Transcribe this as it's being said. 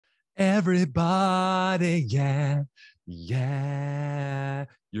Everybody, yeah, yeah.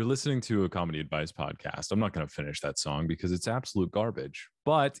 You're listening to a comedy advice podcast. I'm not going to finish that song because it's absolute garbage.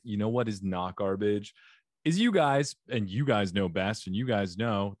 But you know what is not garbage? Is you guys, and you guys know best, and you guys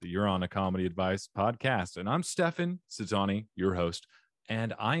know that you're on a comedy advice podcast. And I'm Stefan Satani, your host,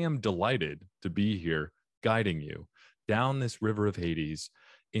 and I am delighted to be here guiding you down this river of Hades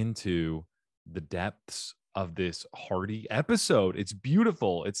into the depths of this hearty episode. It's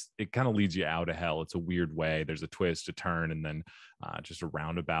beautiful. It kind of leads you out of hell. It's a weird way. There's a twist, a turn, and then just a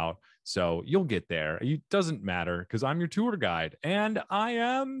roundabout. So you'll get there. It doesn't matter because I'm your tour guide, and I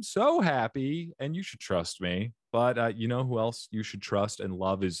am so happy. And you should trust me. But you know who else you should trust and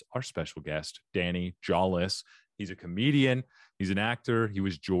love is our special guest, Danny Jolles. He's a comedian. He's an actor. He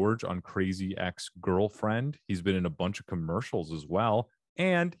was George on Crazy Ex-Girlfriend. He's been in a bunch of commercials as well.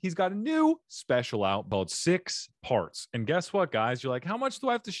 And he's got a new special out called 6 Parts. And guess what, guys? You're like, how much do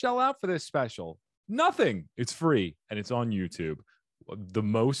I have to shell out for this special? Nothing. It's free. And it's on YouTube. The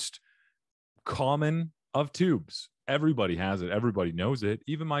most common of tubes. Everybody has it. Everybody knows it.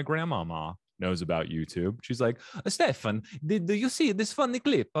 Even my grandmama knows about YouTube. She's like, Stefan, did you see this funny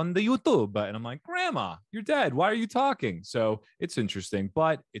clip on the YouTube? And I'm like, Grandma, you're dead. Why are you talking? So it's interesting,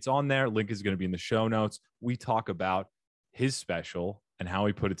 but it's on there. Link is going to be in the show notes. We talk about his special and how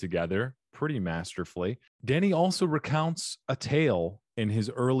he put it together pretty masterfully. Danny also recounts a tale in his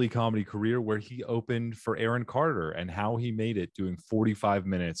early comedy career where he opened for Aaron Carter and how he made it doing 45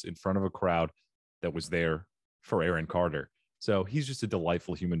 minutes in front of a crowd that was there for Aaron Carter. So he's just a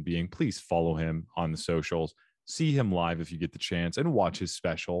delightful human being. Please follow him on the socials. See him live if you get the chance and watch his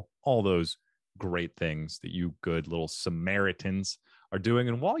special. All those great things that you good little Samaritans are doing.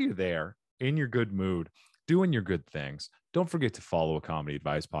 And while you're there, in your good mood, doing your good things, don't forget to follow a comedy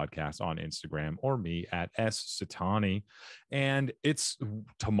advice podcast on Instagram or me at @Satani. And it's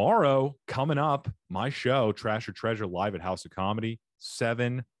tomorrow coming up, my show, Trash or Treasure, live at House of Comedy,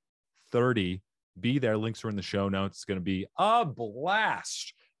 7:30. Be there. Links are in the show notes. It's going to be a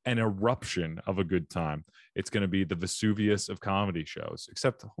blast, an eruption of a good time. It's going to be the Vesuvius of comedy shows,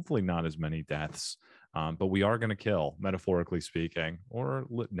 except hopefully not as many deaths. But we are going to kill, metaphorically speaking, or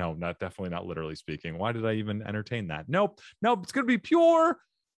no, definitely not literally speaking. Why did I even entertain that? Nope. It's going to be pure,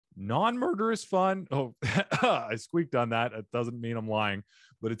 non-murderous fun. Oh, I squeaked on that. It doesn't mean I'm lying,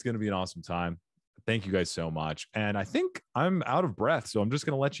 but it's going to be an awesome time. Thank you guys so much. And I think I'm out of breath, so I'm just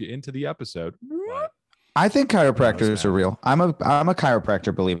going to let you into the episode. I think chiropractors are real. I'm a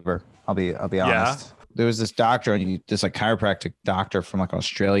chiropractor believer. I'll be honest. Yeah. There was this doctor, this like chiropractic doctor from like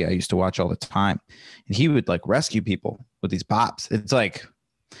Australia I used to watch all the time, and he would like rescue people with these pops. It's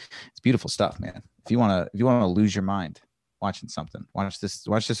beautiful stuff, man. If you want to lose your mind watching something, watch this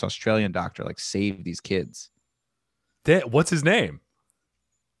Australian doctor like save these kids. What's his name?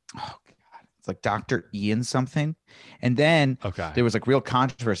 Oh God, it's like Dr. Ian something. And then there was like real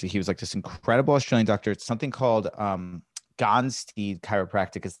controversy. He was like this incredible Australian doctor. It's something called Gonstead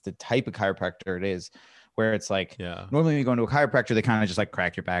chiropractic is the type of chiropractor it is, where it's like normally when you go into a chiropractor, they kind of just like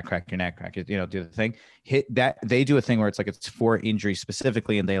crack your back, crack your neck, do the thing. They do a thing where it's like it's for injury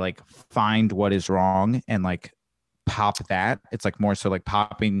specifically, and they like find what is wrong and like pop that. It's like more so like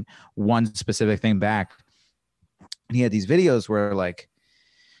popping one specific thing back. And he had these videos where like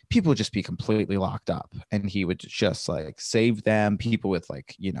people would just be completely locked up, and he would just like save them. People with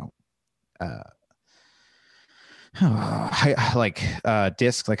like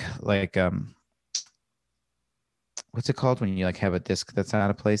disc like what's it called when you like have a disc that's out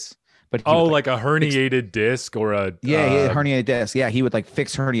of place, but like a herniated disc or a herniated disc. He would like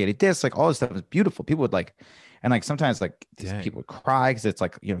fix herniated discs. Like all this stuff was beautiful. People would like, and like sometimes like these people would cry because it's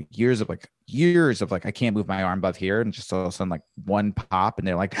like years of like I can't move my arm above here, and just all of a sudden like one pop and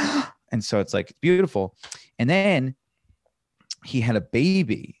they're like and so it's like beautiful. And then he had a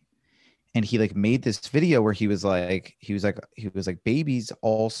baby. And he like made this video where he was like, babies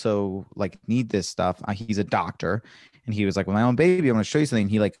also like need this stuff. He's a doctor, and he was like, well, my own baby, I'm going to show you something. And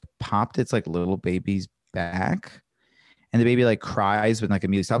he like popped its like little baby's back, and the baby like cries, but like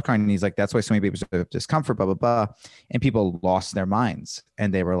immediately stopped crying. And he's like, that's why so many babies have discomfort, blah, blah, blah. And people lost their minds,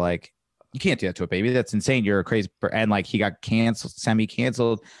 and they were like, you can't do that to a baby. That's insane. You're a crazy. And like he got canceled,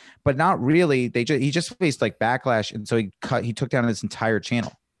 semi-canceled, but not really. He just faced like backlash. And so he took down his entire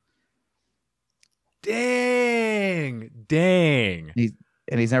channel. Dang. He's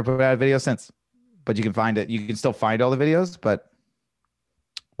never put out a video since, but you can find it. You can still find all the videos, but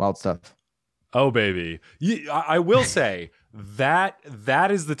wild stuff. Oh, baby. I will say that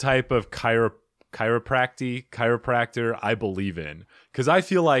is the type of chiropractor I believe in, because I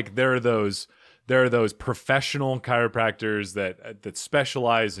feel like there are those there are those professional chiropractors that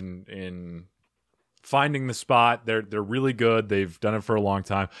specialize in finding the spot. They're really good. They've done it for a long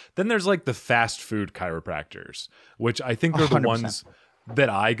time. Then there's like the fast food chiropractors, which I think are the 100%. ones that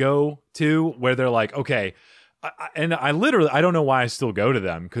I go to, where they're like, okay, I literally, I don't know why I still go to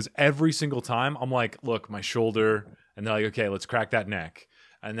them, because every single time I'm like, look, my shoulder, and they're like, okay, let's crack that neck.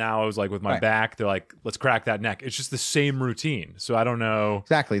 And now I was like, with my back, they're like, let's crack that neck. It's just the same routine. So I don't know.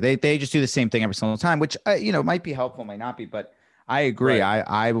 Exactly. They just do the same thing every single time, which, might be helpful, might not be, but I agree. Right.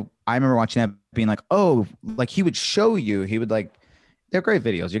 I remember watching that being like, oh, like he would show you, he would like, they're great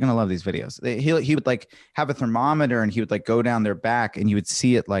videos. You're going to love these videos. He would like have a thermometer and he would like go down their back and you would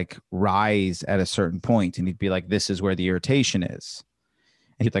see it like rise at a certain point. And he'd be like, this is where the irritation is.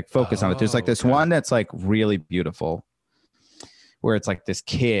 And he'd like focus on it. There's like this one that's like really beautiful, where it's like this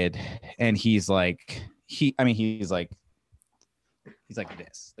kid and he's like this.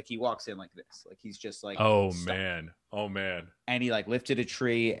 Like he walks in like this. Like he's just like, oh stuck. man. And he like lifted a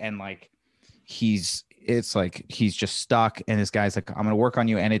tree and like he's just stuck. And this guy's like, I'm gonna work on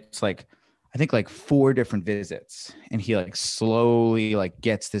you. And it's like, I think like 4 different visits. And he like slowly like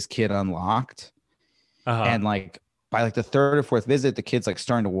gets this kid unlocked. And like by like the 3rd or 4th visit, the kid's like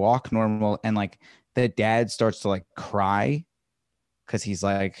starting to walk normal. And like the dad starts to like cry. Cause he's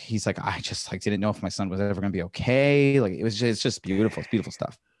like, I just like didn't know if my son was ever gonna be okay. Like it's just beautiful. It's beautiful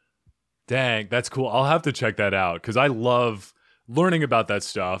stuff. Dang, that's cool. I'll have to check that out, because I love learning about that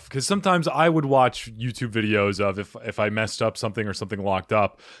stuff. Because sometimes I would watch YouTube videos of if I messed up something or something locked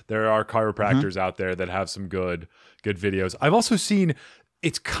up. There are chiropractors out there that have some good videos. I've also seen,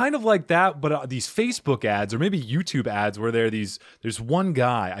 it's kind of like that, but these Facebook ads or maybe YouTube ads where there's one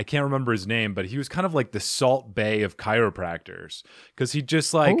guy, I can't remember his name, but he was kind of like the Salt Bay of chiropractors, because he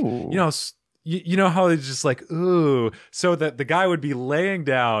just like, you know how it's just like, ooh, so that the guy would be laying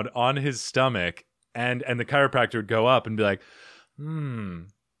down on his stomach and the chiropractor would go up and be like, and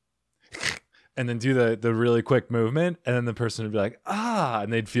then do the really quick movement, and then the person would be like,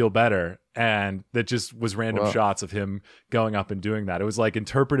 and they'd feel better. And that just was random shots of him going up and doing that. It was like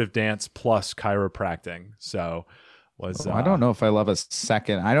interpretive dance plus chiropractic. So I don't know if I love a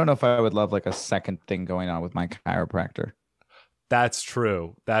second. I don't know if I would love like a second thing going on with my chiropractor. That's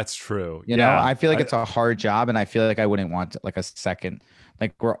true. You know, I feel like it's a hard job, and I feel like I wouldn't want like a second.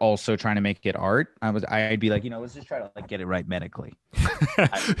 Like we're also trying to make it art. I'd be like, let's just try to like get it right medically.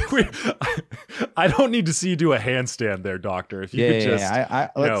 I don't need to see you do a handstand there, doctor. If you could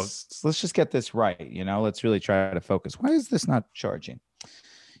just, let's just get this right. Let's really try to focus. Why is this not charging?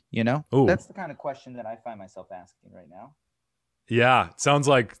 That's the kind of question that I find myself asking right now. Yeah. Sounds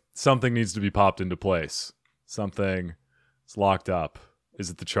like something needs to be popped into place. Something is locked up.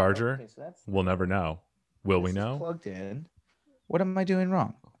 Is it the charger? Okay, so we'll never know. Will we know? Plugged in. What am I doing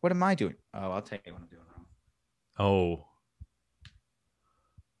wrong? What am I doing? Oh, I'll tell you what I'm doing wrong. Oh.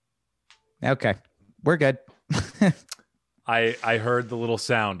 Okay. We're good. I heard the little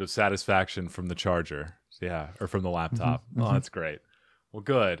sound of satisfaction from the charger. Yeah. Or from the laptop. Oh, that's great. Well,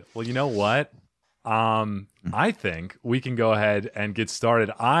 good. Well, you know what? I think we can go ahead and get started.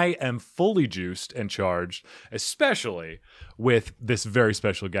 I am fully juiced and charged, especially with this very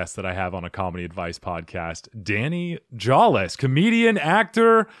special guest that I have on a Comedy Advice podcast, Danny Jolles, comedian,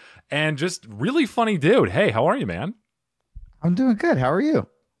 actor, and just really funny dude. Hey, how are you, man? I'm doing good. How are you?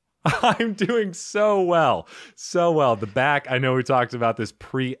 I'm doing so well. So well. The back, I know we talked about this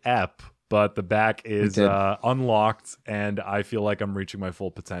pre-ep, but the back is unlocked, and I feel like I'm reaching my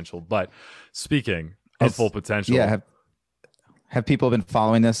full potential. But speaking of full potential. Yeah. Have people been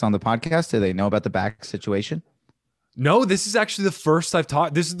following this on the podcast? Do they know about the back situation? No, this is actually the first I've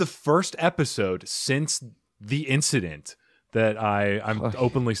talked. This is the first episode since the incident that I'm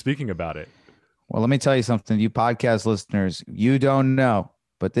openly speaking about it. Well, let me tell you something, you podcast listeners, you don't know,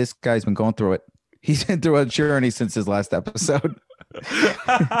 but this guy's been going through it. He's been through a journey since his last episode.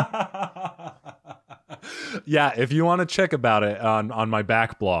 Yeah, if you want to check about it on my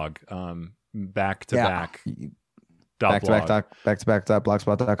back blog, back to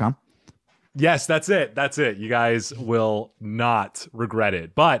back.blogspot.com. Yes, that's it. You guys will not regret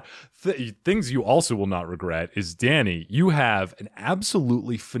it. But things you also will not regret is, Danny, you have an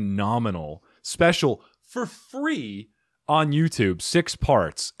absolutely phenomenal special for free on YouTube, 6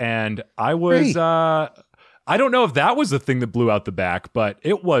 parts. And I was, I don't know if that was the thing that blew out the back, but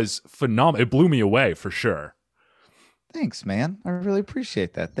it was phenomenal. It blew me away for sure. Thanks, man. I really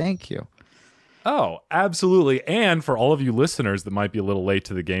appreciate that. Thank you. Oh, absolutely. And for all of you listeners that might be a little late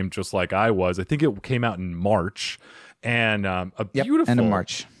to the game, just like I was, I think it came out in March, and a beautiful end of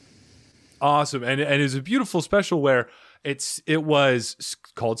March. Awesome. And it is a beautiful special where It was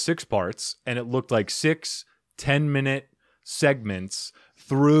called Six Parts, and it looked like 6 10-minute segments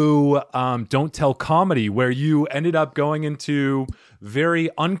through Don't Tell Comedy, where you ended up going into very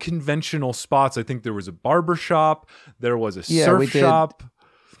unconventional spots. I think there was a barbershop, there was a surf shop.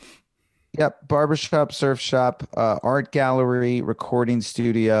 Yep, barbershop, surf shop, art gallery, recording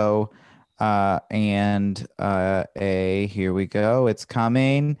studio, and here we go. It's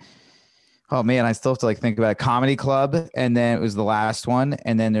coming. Oh man, I still have to like think about a comedy club, and then it was the last one,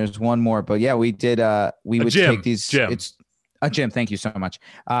 and then there's one more. But yeah, we did. We would take these. It's a gym. Thank you so much.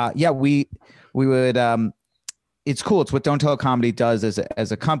 Yeah, we would. It's cool. It's what Don't Tell Comedy does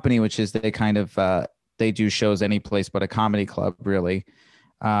as a company, which is they kind of they do shows any place but a comedy club. Really,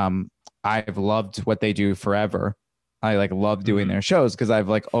 I've loved what they do forever. I like love doing their shows because I've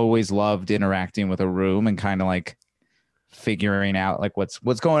like always loved interacting with a room and kind of like figuring out like what's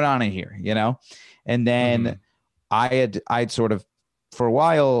going on in here, you know? And then I'd sort of for a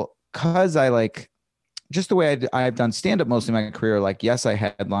while, cause I like just the way I've done stand-up most of my career, like, yes, I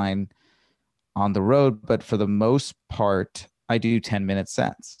headline on the road, but for the most part, I do 10-minute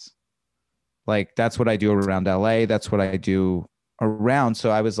sets. Like that's what I do around LA. That's what I do around.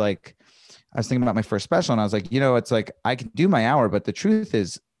 So I was thinking about my first special and I was like, it's like I can do my hour, but the truth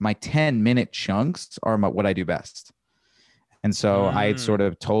is my 10-minute chunks are what I do best. And so I had sort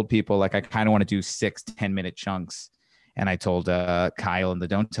of told people like, I kind of want to do 6 10-minute chunks. And I told Kyle and the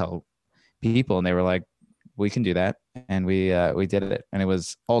Don't Tell people, and they were like, we can do that. And we did it. And it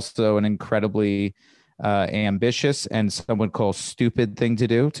was also an incredibly ambitious and some would call stupid thing to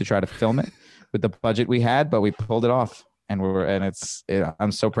do to try to film it with the budget we had, but we pulled it off and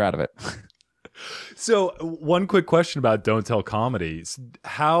I'm so proud of it. So one quick question about Don't Tell Comedy.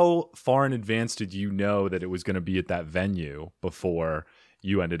 How far in advance did you know that it was going to be at that venue before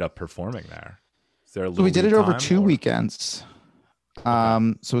you ended up performing there? Is there a little we did it over 2 or? weekends.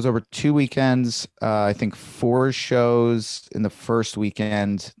 So it was over 2 weekends. I think 4 shows in the first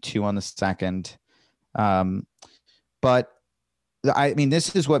weekend, 2 on the second. But I mean,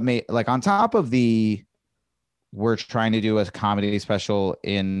 this is what made, like, on top of we're trying to do a comedy special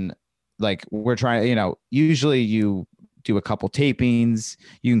in, like, we're trying, usually you do a couple tapings,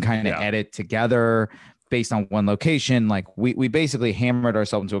 you can kind of edit together based on one location. Like we basically hammered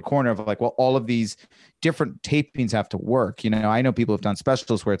ourselves into a corner of like, well, all of these different tapings have to work. I know people have done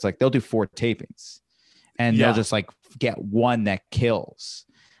specials where it's like, they'll do 4 tapings and they'll just like get one that kills.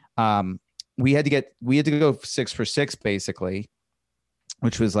 We had to go 6 for 6 basically,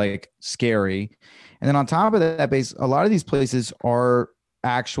 which was like scary. And then on top of that, a lot of these places are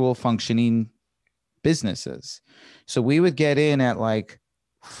actual functioning businesses. So we would get in at like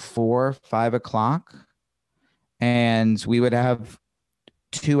 4, 5 o'clock and we would have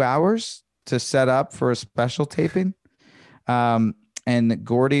 2 hours to set up for a special taping. And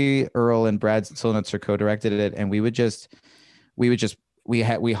Gordy, Earl, and Brad Silnitzer co-directed it. And we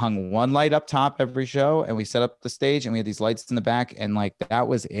hung one light up top every show and we set up the stage and we had these lights in the back and like that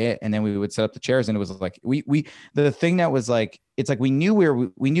was it. And then we would set up the chairs and it was like the thing that was like, it's like we knew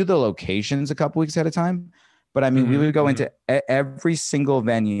the locations a couple weeks at a time, but I mean we would go into every single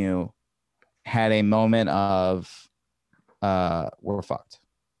venue had a moment of we're fucked.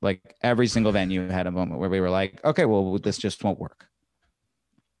 Like every single venue had a moment where we were like, okay, well, this just won't work.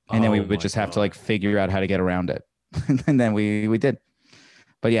 And then we would just have to like figure out how to get around it. And then we did.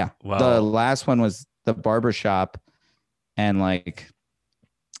 But yeah, the last one was the barbershop. And like,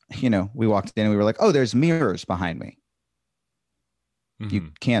 we walked in and we were like, oh, there's mirrors behind me.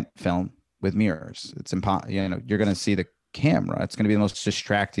 You can't film with mirrors. It's impossible. You're going to see the camera. It's going to be the most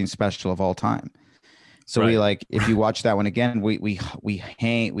distracting special of all time. So we like, if you watch that one again, we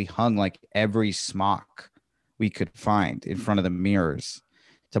hung like every smock we could find in front of the mirrors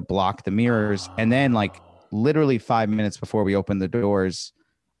to block the mirrors. And then like literally 5 minutes before we opened the doors,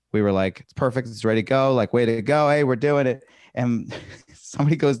 we were like, it's perfect. It's ready to go. Like, way to go. Hey, we're doing it. And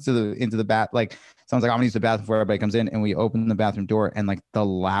somebody goes into the bath. Like someone's like, I'm gonna use the bathroom before everybody comes in. And we open the bathroom door and like the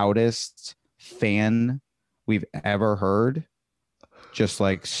loudest fan we've ever heard just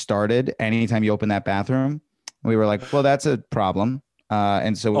like started anytime you open that bathroom. We were like, well, that's a problem.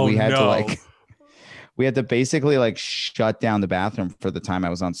 And so we had to basically like shut down the bathroom for the time I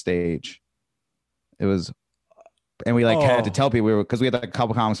was on stage. It was, and we like had to tell people because we had like a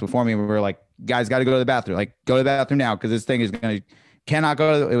couple comics before me. And we were like, guys, got to go to the bathroom. Like, go to the bathroom now because this thing cannot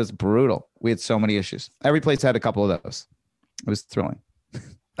go. It was brutal. We had so many issues. Every place had a couple of those. It was thrilling.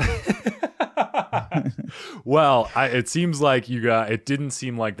 Well, it seems like it didn't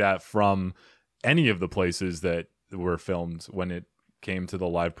seem like that from any of the places that were filmed when it came to the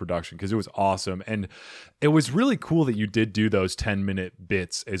live production, because it was awesome. And it was really cool that you did do those 10-minute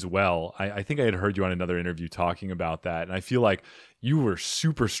bits as well. I think I had heard you on another interview talking about that. And I feel like you were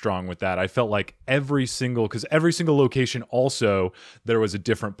super strong with that. I felt like because every single location also, there was a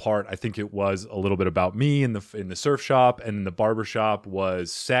different part. I think it was a little bit about me in the surf shop, and the barber shop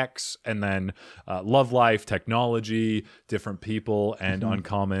was sex, and then love life, technology, different people, and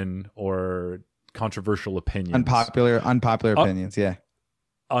uncommon or controversial opinions. Unpopular opinions. Yeah.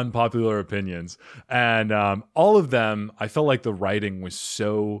 Unpopular opinions. And all of them, I felt like the writing was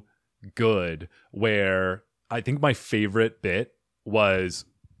so good, where I think my favorite bit was,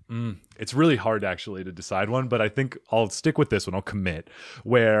 it's really hard actually to decide one, but I think I'll stick with this one. I'll commit,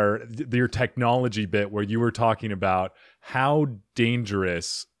 where your technology bit, where you were talking about how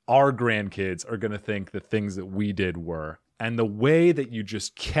dangerous our grandkids are going to think the things that we did were. And the way that you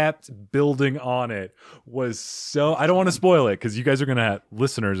just kept building on it was so, I don't want to spoil it, because you guys are going to have,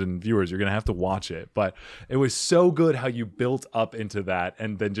 listeners and viewers, you're going to have to watch it. But it was so good how you built up into that,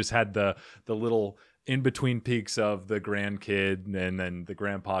 and then just had the little in between peaks of the grandkid and then the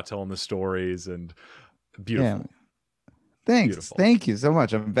grandpa telling the stories, and beautiful. Yeah. Thanks. Beautiful. Thank you so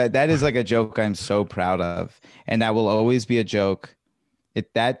much. That is like a joke I'm so proud of. And that will always be a joke.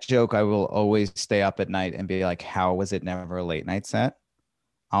 That joke, I will always stay up at night and be like, how was it never a late night set?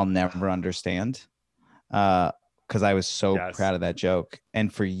 I'll never understand. Because I was so proud of that joke.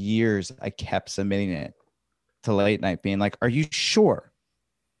 And for years, I kept submitting it to late night, being like, are you sure?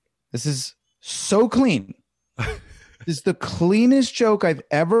 This is so clean. This is the cleanest joke I've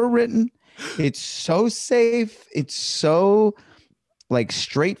ever written. It's so safe. It's so like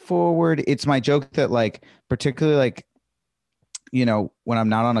straightforward. It's my joke that, like, particularly like, you know, when I'm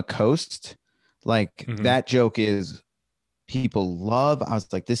not on a coast, like that joke is people love. I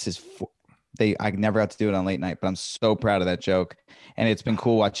was like, this is I never got to do it on late night, but I'm so proud of that joke. And it's been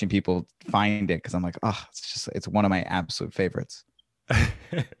cool watching people find it, because I'm like, oh, it's one of my absolute favorites.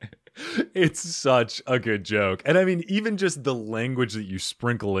 It's such a good joke. And I mean, even just the language that you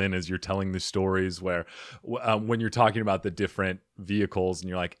sprinkle in as you're telling the stories, where when you're talking about the different vehicles, and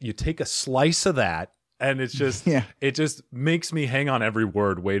you're like, you take a slice of that, and it's just, it just makes me hang on every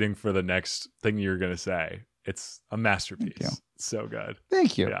word, waiting for the next thing you're going to say. It's a masterpiece. It's so good.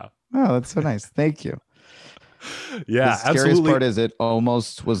 Thank you. Yeah. Oh, that's so nice. Thank you. Yeah, the scariest absolutely. part is it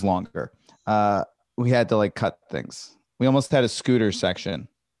almost was longer. We had to like cut things. We almost had a scooter section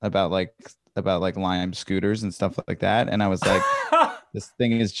about like Lime scooters and stuff like that. And I was like, this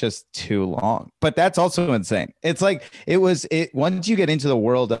thing is just too long. But that's also insane. It's like, once you get into the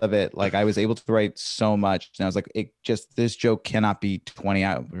world of it, like I was able to write so much, and I was like, this joke cannot be 20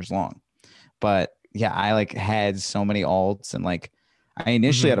 hours long. But yeah, I like had so many alts, and like I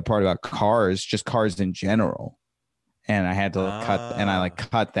initially had a part about cars, just cars in general. And I had to cut, and I like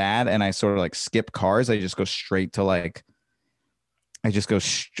cut that, and I sort of like skip cars. I just go straight to like,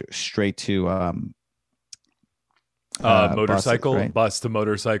 straight to motorcycle, buses, right? bus to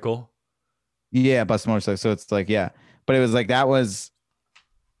motorcycle. Yeah, bus to motorcycle. So it's like, yeah, but it was like that was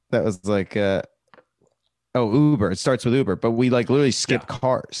like Uber. It starts with Uber, but we like literally skip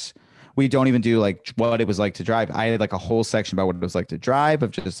cars. We don't even do like what it was like to drive. I had like a whole section about what it was like to drive,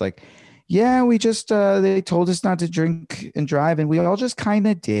 of just like, yeah, we just they told us not to drink and drive, and we all just kind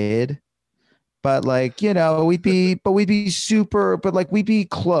of did. But like, you know, we'd be super, but like we'd be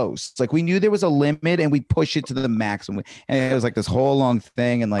close. Like we knew there was a limit, and we'd push it to the maximum. And it was like this whole long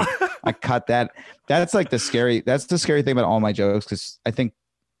thing. And like, I cut that. That's the scary thing about all my jokes. Cause I think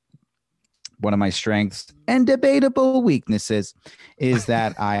one of my strengths and debatable weaknesses is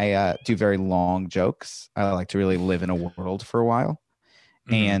that I do very long jokes. I like to really live in a world for a while.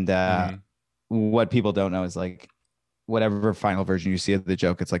 And what people don't know is like, whatever final version you see of the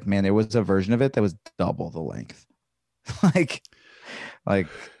joke, it's like, man, there was a version of it that was double the length. like I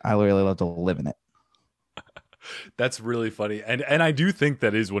really love to live in it. That's really funny. And I do think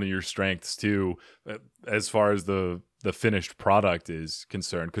that is one of your strengths too, as far as the finished product is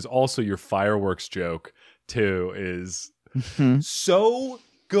concerned, because also your fireworks joke too is so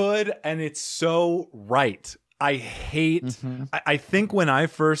good, and it's so right. I hate, I think when I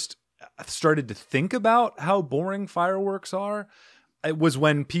first started to think about how boring fireworks are, it was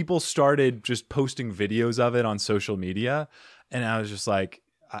when people started just posting videos of it on social media, and I was just like,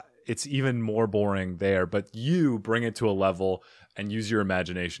 it's even more boring there. But you bring it to a level and use your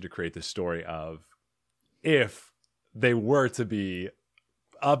imagination to create the story of, if they were to be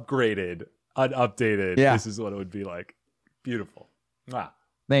upgraded, updated, this is what it would be like. Beautiful. Wow.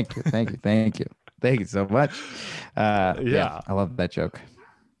 Thank you so much. Yeah, I love that joke.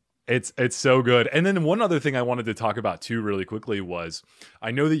 It's so good. And then one other thing I wanted to talk about too really quickly was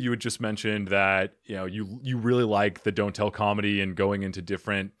I know that you had just mentioned that, you know, you really like the don't tell comedy and going into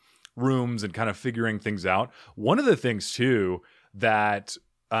different rooms and kind of figuring things out. One of the things too that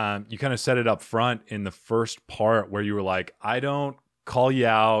you kind of set it up front in the first part where you were like, I don't call you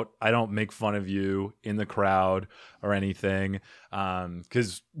out, I don't make fun of you in the crowd or anything,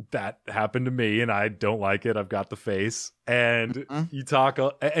 because that happened to me and I don't like it. I've got the face. And you talk,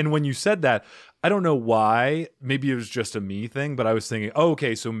 and when you said that, I don't know why, maybe it was just a me thing, but I was thinking, oh,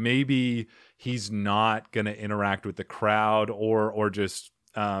 okay, so maybe he's not going to interact with the crowd or just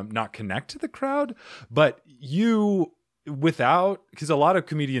not connect to the crowd. But you, without, because a lot of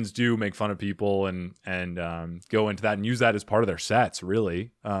comedians do make fun of people and go into that and use that as part of their sets,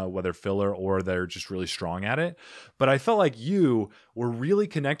 really, whether filler or they're just really strong at it. But I felt like you were really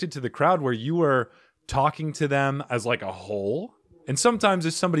connected to the crowd, where you were talking to them as like a whole. And sometimes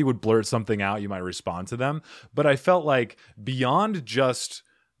if somebody would blurt something out, you might respond to them. But I felt like beyond just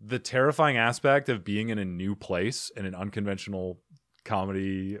the terrifying aspect of being in a new place, in an unconventional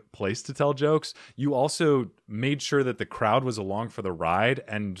comedy place to tell jokes, you also made sure that the crowd was along for the ride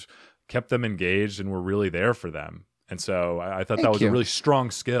and kept them engaged and were really there for them. And so I thought that was a really strong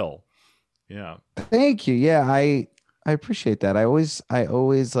skill. Yeah. Thank you. Yeah, I appreciate that. I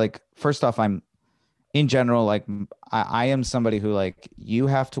always like, first off, I'm in general, like I am somebody who, like, you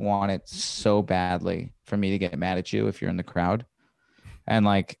have to want it so badly for me to get mad at you if you're in the crowd. And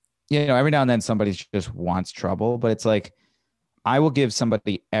like, you know, every now and then somebody just wants trouble, but it's like, I will give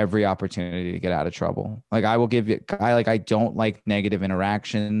somebody every opportunity to get out of trouble. Like I will give you, I don't like negative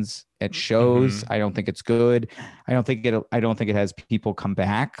interactions at shows. I don't think it's good. I don't think it has people come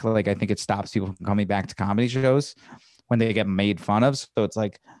back. Like I think it stops people from coming back to comedy shows when they get made fun of. So it's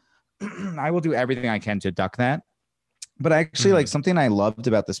like, I will do everything I can to duck that. But actually, like, something I loved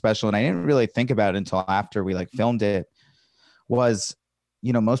about the special, and I didn't really think about it until after we like filmed it, was,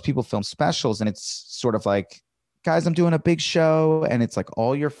 you know, most people film specials and it's sort of like, guys, I'm doing a big show, and it's like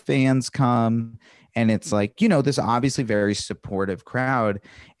all your fans come, and it's like, you know, this obviously very supportive crowd.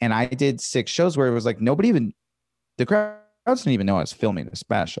 And I did 6 shows where it was like the crowds didn't even know I was filming a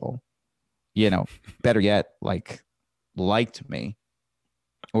special, you know, better yet, like liked me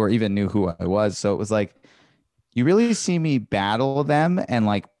or even knew who I was. So it was like, you really see me battle them and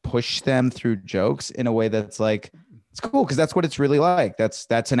like push them through jokes in a way that's like, it's cool, because that's what it's really like.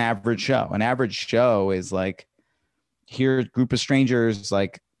 That's an average show. An average show is like, here, a group of strangers,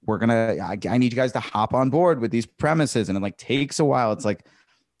 like, I need you guys to hop on board with these premises, and it like takes a while. It's like,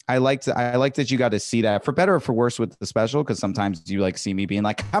 I like that you got to see that, for better or for worse, with the special, because sometimes you like see me being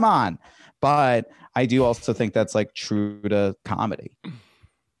like, come on, but I do also think that's like true to comedy.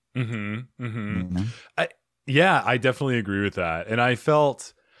 You know? Yeah, I definitely agree with that. And I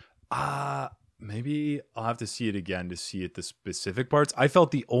felt, maybe I'll have to see it again to see it, the specific parts. I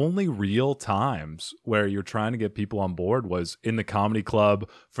felt the only real times where you're trying to get people on board was in the comedy club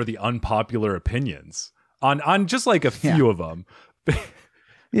for the unpopular opinions on just like a few of them.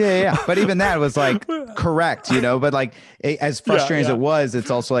 Yeah. But even that was like correct, you know, but like as frustrating as it was, it's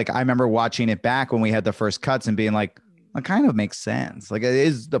also like, I remember watching it back when we had the first cuts and being like, it kind of makes sense. Like, it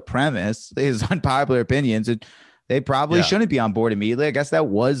is the premise, it is unpopular opinions. They probably shouldn't be on board immediately. I guess that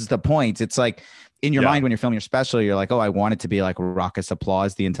was the point. It's like in your mind when you're filming your special, you're like, oh, I want it to be like raucous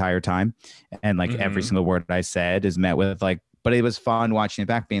applause the entire time. And like every single word I said is met with like, but it was fun watching it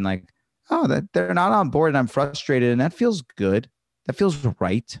back being like, oh, that they're not on board and I'm frustrated. And that feels good. That feels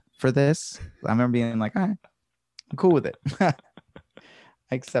right for this. I remember being like, all right, I'm cool with it. I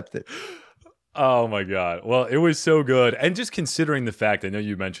accept it. Oh my God. Well, it was so good. And just considering the fact, I know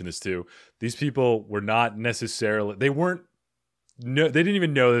you mentioned this too, these people were not necessarily, they didn't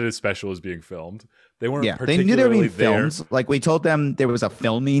even know that a special was being filmed. They weren't particularly they knew they were being there. filmed. Like, we told them there was a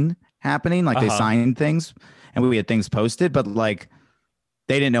filming happening, like they signed things and we had things posted, but like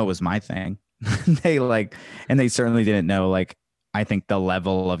they didn't know it was my thing. And they certainly didn't know, like, I think the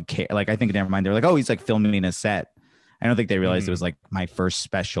level of care, like, I think in their mind, they're like, oh, he's like filming a set. I don't think they realized it was like my first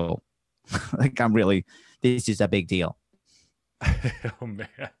special. Like, this is a big deal. Oh man.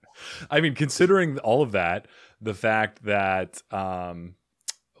 I mean, considering all of that, the fact that,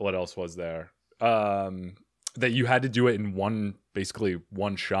 what else was there? That you had to do it in basically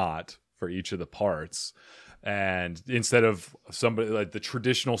one shot for each of the parts. And instead of somebody like the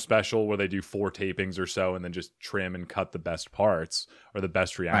traditional special where they do 4 tapings or so and then just trim and cut the best parts or the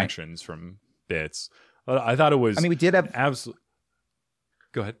best reactions from bits. I thought it was, I mean, we did have absolutely.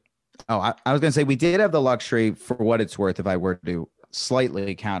 Go ahead. Oh, I was going to say, we did have the luxury, for what it's worth, if I were to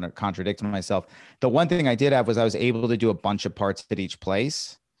slightly contradict myself. The one thing I did have was I was able to do a bunch of parts at each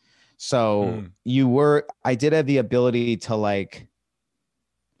place. So I did have the ability to like,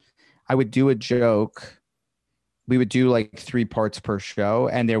 I would do a joke. We would do like 3 parts per show,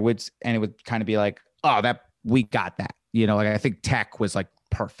 and it would kind of be like, oh, we got that. You know, like I think tech was like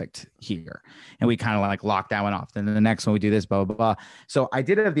perfect here. And we kind of like locked that one off. Then the next one we do this, blah, blah, blah. So I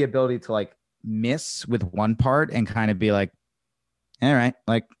did have the ability to like miss with one part and kind of be like, all right,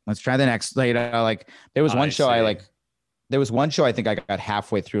 like let's try the next. You know, like there was one show I think I got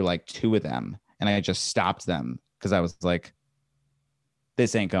halfway through like 2 of them, and I just stopped them because I was like,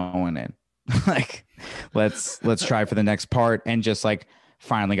 this ain't going in. Like, let's try for the next part, and just like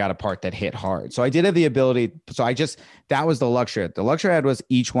finally got a part that hit hard. So I did have the ability. So that was the luxury. The luxury I had was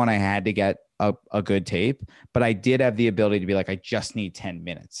each one I had to get a good tape, but I did have the ability to be like, I just need 10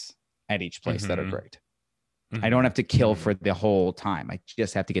 minutes at each place that are great. I don't have to kill for the whole time. I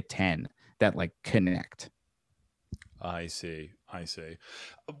just have to get 10 that like connect. I see.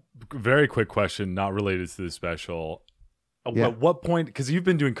 Very quick question, not related to the special. Yeah. At what point, because you've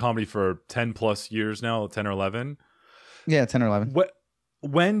been doing comedy for 10 plus years now, 10 or 11? Yeah, 10 or 11.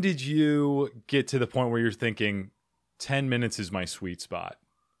 When did you get to the point where you're thinking 10 minutes is my sweet spot?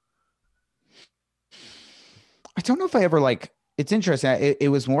 I don't know if I ever like, it's interesting. It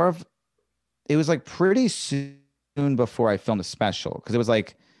was like pretty soon before I filmed a special. Cause it was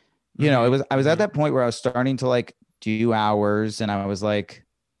like, you know, I was at that point where I was starting to like do hours, and I was like,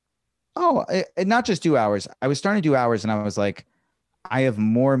 not just do hours. I was starting to do hours, and I was like, I have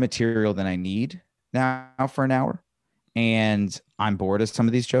more material than I need now for an hour. And I'm bored of some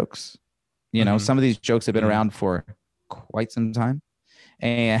of these jokes. You know, some of these jokes have been around for quite some time,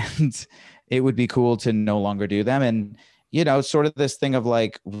 and it would be cool to no longer do them. And, you know, sort of this thing of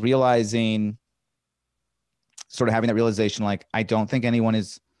like having that realization, like, I don't think anyone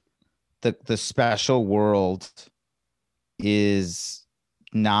is the special world is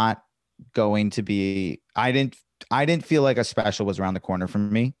not going to be, I didn't feel like a special was around the corner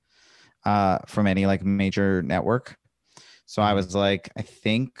from me, from any like major network. So I was like, I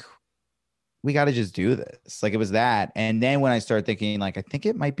think we got to just do this. Like, it was that. And then when I started thinking, like, I think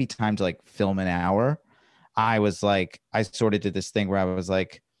it might be time to like film an hour, I was like, I sort of did this thing where I was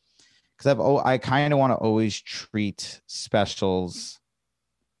like, because I kind of want to always treat specials,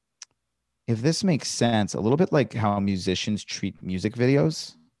 if this makes sense, a little bit like how musicians treat music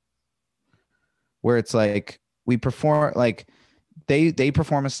videos, where it's like we perform, like they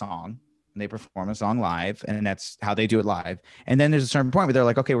perform a song. And they perform a song live, and that's how they do it live. And then there's a certain point where they're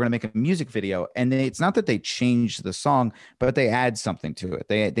like, okay, we're going to make a music video. And it's not that they change the song, but they add something to it.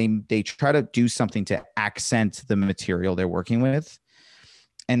 They try to do something to accent the material they're working with.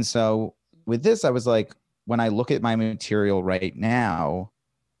 And so with this, I was like, when I look at my material right now,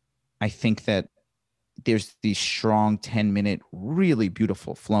 I think that there's these strong 10-minute, really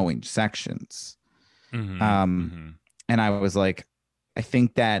beautiful flowing sections. And I was like, I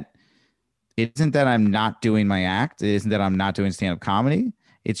think that it isn't that I'm not doing my act. It isn't that I'm not doing stand-up comedy.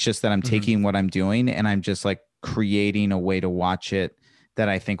 It's just that I'm taking what I'm doing, and I'm just like creating a way to watch it that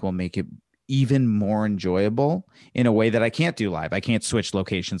I think will make it even more enjoyable in a way that I can't do live. I can't switch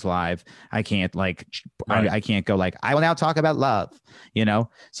locations live. I can't like, I can't go like, I will now talk about love, you know?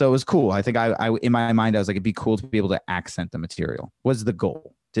 So it was cool. I think I in my mind, I was like, it'd be cool to be able to accent the material. Was the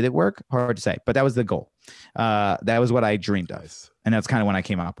goal. Did it work? Hard to say, but that was the goal. That was what I dreamed of. And that's kind of when I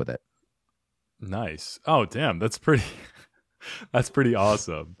came up with it. Nice. Oh, damn. That's pretty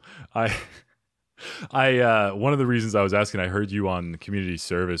awesome. I one of the reasons I was asking, I heard you on Community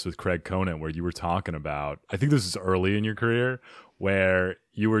Service with Craig Conant, where you were talking about, I think this is early in your career, where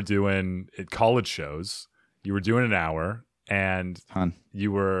you were doing college shows, you were doing an hour, and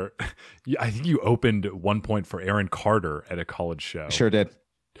you were, I think you opened at one point for Aaron Carter at a college show. Sure did.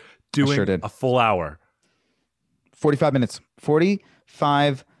 Doing a full hour. 45 minutes.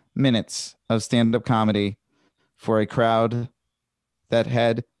 45 minutes of stand-up comedy for a crowd that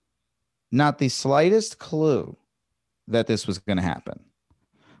had not the slightest clue that this was going to happen.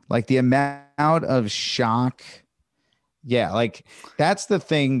 Like the amount of shock. Yeah, like that's the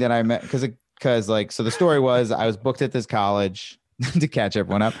thing that I met, because like, so the story was I was booked at this college to catch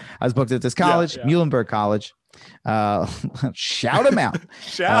everyone up. I was booked at this college, Muhlenberg College. Shout them out.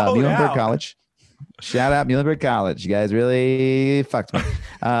 Muhlenberg College. Shout out Muhlenberg College. You guys really fucked me.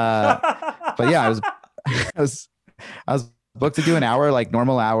 But yeah, I was booked to do an hour, like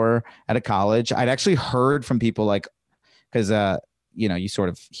normal hour at a college. I'd actually heard from people like, because you know, you sort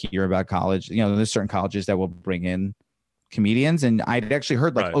of hear about college, you know, there's certain colleges that will bring in comedians, and I'd actually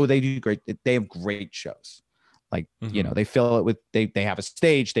heard like, oh, they do great. They have great shows. Like, you know, they fill it with, they have a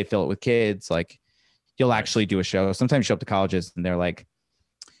stage, they fill it with kids. Like, you'll actually do a show. Sometimes you show up to colleges and they're like,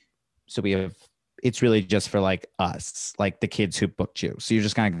 So it's really just for like us, like the kids who booked you. So you're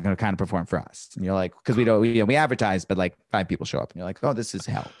just going to perform for us. And you're like, because we advertise, but like 5 people show up and you're like, oh, this is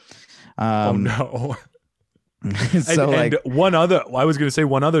hell. Oh no. So and one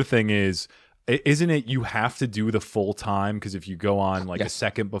other thing is, isn't it you have to do the full time? Because if you go on like a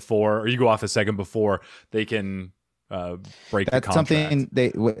second before, or you go off a second before, they can break the contract. That's something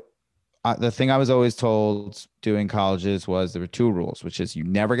the thing I was always told doing colleges was there were 2 rules, which is you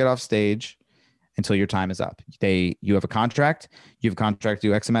never get off stage until your time is up. You have a contract, to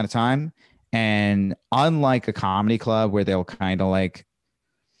do X amount of time. And unlike a comedy club where they'll kind of like,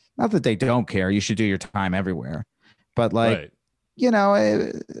 not that they don't care, you should do your time everywhere, but like,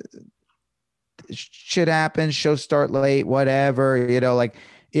 shit happens, shows start late, whatever, like,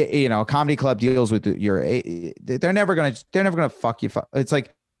 a comedy club deals with they're never going to fuck you. It's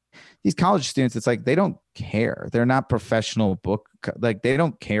like these college students, it's like, they don't care. They're not professional book. Like they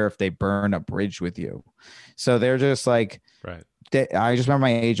don't care if they burn a bridge with you. So they're just like, right. I just remember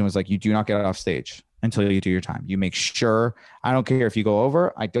my agent was like, you do not get off stage until you do your time. You make sure, I don't care if you go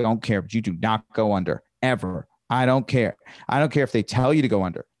over, I don't care, but you do not go under ever. I don't care. I don't care if they tell you to go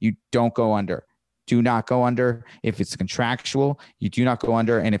under. You don't go under. Do not go under. If it's contractual, you do not go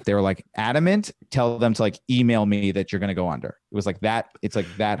under. And if they're like adamant, tell them to like email me that you're going to go under. It was like that. It's like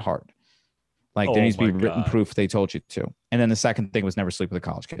that hard. Like there needs to be written proof they told you to. And then the second thing was never sleep with a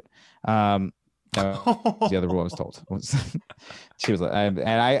college kid. That was the other rule I was told. She was like,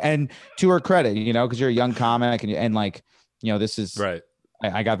 and to her credit, because you're a young comic and like, this is right.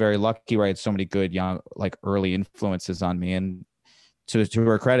 I got very lucky where I had so many good young, like early influences on me. And to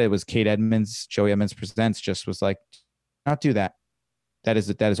her credit, it was Kate Edmonds, Joey Edmonds Presents, just was like, not do that. That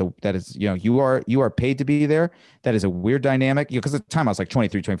is, you are paid to be there. That is a weird dynamic. Because at the time I was like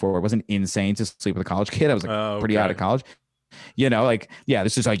 23, 24. It wasn't insane to sleep with a college kid. I was like pretty out of college.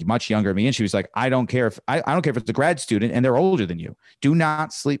 This is like much younger than me. And she was like, I don't care if it's a grad student and they're older than you. Do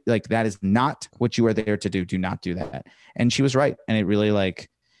not sleep. Like that is not what you are there to do. Do not do that. And she was right. And it really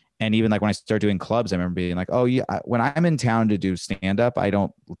and even like when I started doing clubs, I remember being like, oh yeah, when I'm in town to do stand up, I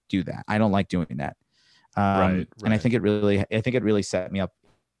don't do that. I don't like doing that. Right. And I think it really set me up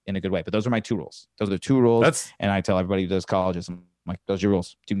in a good way. But those are my 2 rules. Those are the 2 rules. And I tell everybody who does colleges, I'm like, those are your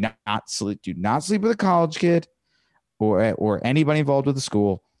rules. Do not sleep with a college kid or anybody involved with the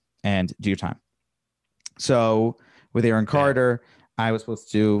school, and do your time. So with Aaron Carter, I was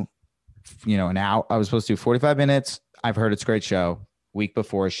supposed to do, an hour. I was supposed to do 45 minutes. I've heard it's a great show. Week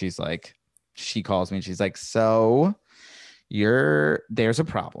before, she calls me and she's like, so there's a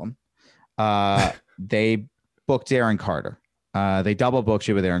problem. They booked Aaron Carter. They double booked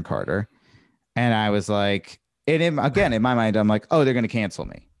you with Aaron Carter. And I was like, in my mind, I'm like, oh, they're going to cancel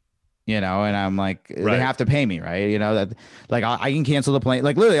me, and I'm like, They have to pay me. Right. That like, I can cancel the plane.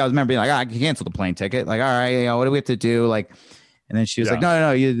 Like literally I was remember being like, I can cancel the plane ticket. Like, all right, what do we have to do? Like, and then she was like,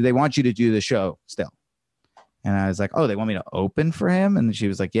 no, they want you to do the show still. And I was like, oh, they want me to open for him? And she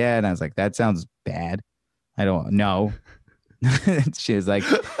was like, yeah. And I was like, that sounds bad. I don't know. She was like,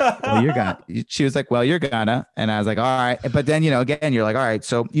 well, you're gonna. She was like, well, you're gonna. And I was like, all right. But then, again, you're like, all right.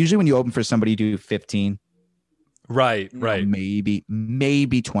 So usually when you open for somebody, you do 15. Right. Maybe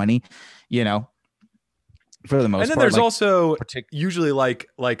 20, for the most part. And then there's also usually like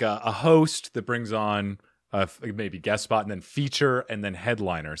a host that brings on maybe guest spot and then feature and then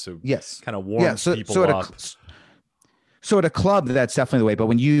headliner. So kind of warms people up. So at a club, that's definitely the way. But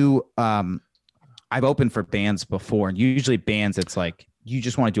when you, I've opened for bands before, and usually bands, it's like you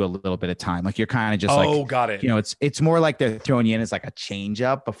just want to do a little bit of time. Like you're kind of just got it. It's more like they're throwing you in as like a change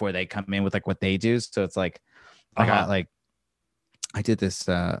up before they come in with like what they do. So it's like, I did this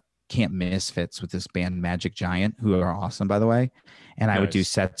Camp Misfits with this band Magic Giant, who are awesome, by the way. And I would do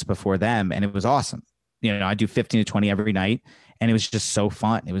sets before them, and it was awesome. I do 15 to 20 every night, and it was just so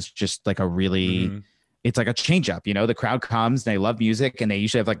fun. It was just like a really, it's like a change up, the crowd comes, they love music, and they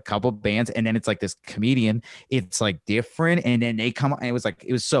usually have like a couple bands, and then it's like this comedian, it's like different. And then they come, and it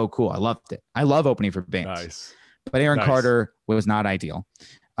was so cool. I loved it. I love opening for bands. Nice. But Aaron Carter was not ideal.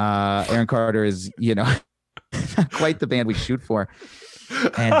 Aaron Carter is, not quite the band we shoot for.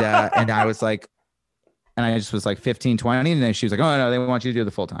 And I was like, and I just was like 15, 20. And then she was like, oh no, they want you to do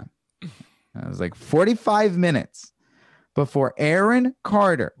the full time. I was like 45 minutes before Aaron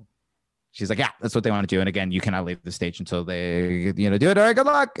Carter. She's like, yeah, that's what they want to do. And again, you cannot leave the stage until they, do it. All right, good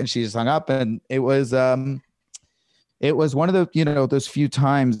luck. And she just hung up. And it was one of the, those few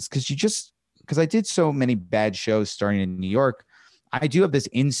times, because I did so many bad shows starting in New York. I do have this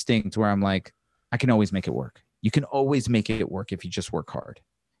instinct where I'm like, I can always make it work. You can always make it work if you just work hard.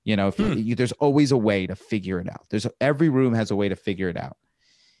 If there's always a way to figure it out. Every room has a way to figure it out.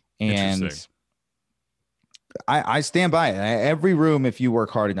 And I stand by it. Every room, if you work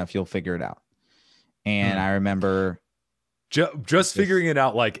hard enough, you'll figure it out. And I remember just figuring it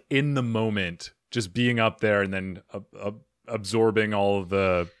out, like in the moment, just being up there and then absorbing all of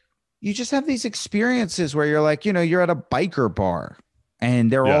the. You just have these experiences where you're like, you're at a biker bar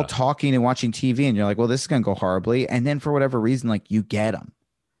and they're all talking and watching TV, and you're like, well, this is going to go horribly. And then for whatever reason, like you get them.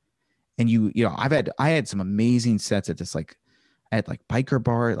 And I had some amazing sets at this, like at like biker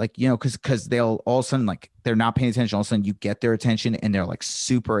bar, like, cause they'll all of a sudden, like they're not paying attention. All of a sudden you get their attention and they're like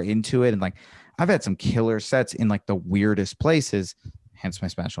super into it. And like, I've had some killer sets in like the weirdest places, hence my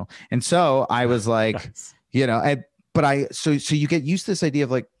special. And so I was like, nice. So you get used to this idea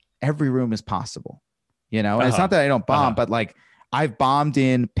of like every room is possible, and it's not that I don't bomb, but like I've bombed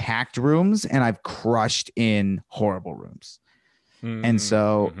in packed rooms and I've crushed in horrible rooms. And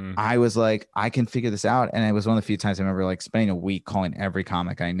so I was like, I can figure this out. And it was one of the few times I remember like spending a week calling every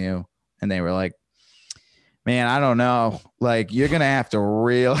comic I knew. And they were like, man, I don't know. Like, you're going to have to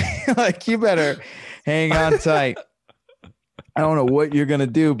really, like, you better hang on tight. I don't know what you're going to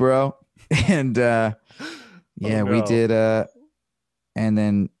do, bro. And we did. And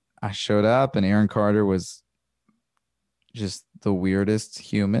then I showed up and Aaron Carter was just the weirdest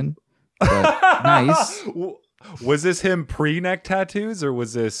human, but nice. Was this him pre-neck tattoos or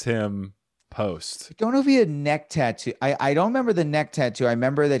was this him post? I don't know if he had neck tattoo. I don't remember the neck tattoo. I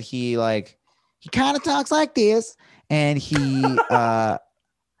remember that he kind of talks like this, and but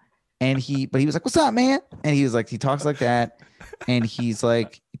he was like, what's up, man? And he was like, he talks like that. And he's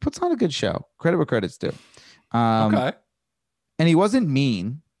like, he puts on a good show. Credit where credit's due. Okay. And he wasn't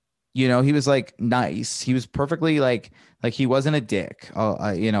mean, he was like nice. He was perfectly like he wasn't a dick.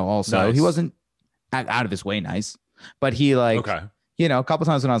 Also nice. He wasn't out of his way nice, but he a couple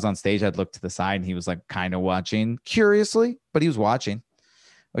times when I was on stage, I'd look to the side and he was like kind of watching curiously, but he was watching,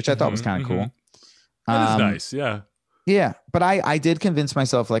 which I thought was kind of cool. That is nice. Yeah. Yeah. But I did convince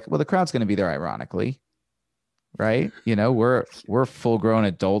myself like, well, the crowd's going to be there ironically. Right. We're full grown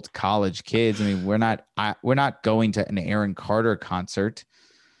adult college kids. I mean, we're not going to an Aaron Carter concert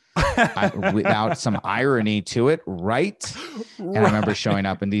without some irony to it. Right. And I remember showing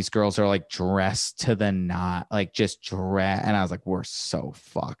up and these girls are like dressed to the knot, like just dress. And I was like, we're so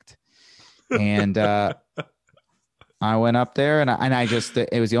fucked. And I went up there and I just,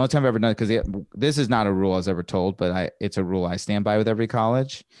 it was the only time I've ever done it, because this is not a rule I was ever told, but it's a rule I stand by with every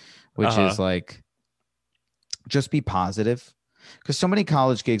college, which is like, just be positive, because so many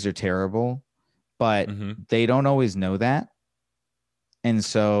college gigs are terrible, but they don't always know that. And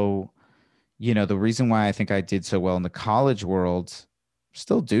so, the reason why I think I did so well in the college world,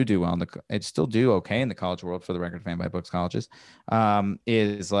 still do well it's still do okay in the college world, for the record, Fan by Books colleges,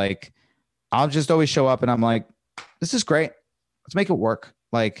 is like, I'll just always show up and I'm like, this is great. Let's make it work.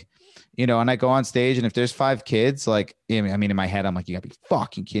 Like, and I go on stage, and if there's 5 kids, like, I mean, in my head, I'm like, you gotta be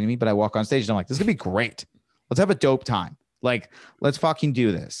fucking kidding me. But I walk on stage and I'm like, this is gonna be great. Let's have a dope time. Like, let's fucking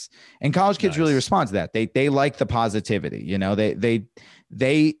do this. And college kids really respond to that. They like the positivity.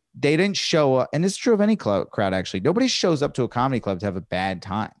 They didn't show up. And it's true of any crowd, actually. Nobody shows up to a comedy club to have a bad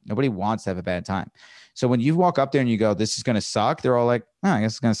time. Nobody wants to have a bad time. So when you walk up there and you go, this is going to suck, they're all like, oh, I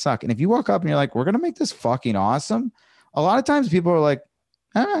guess it's going to suck. And if you walk up and you're like, we're going to make this fucking awesome, a lot of times people are like,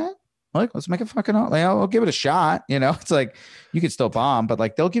 all right, like, let's make it fucking awesome. Like, I'll give it a shot. It's like, you could still bomb, but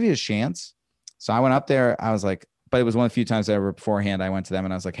like, they'll give you a chance. So I went up there. I was like, but it was one of the few times ever beforehand I went to them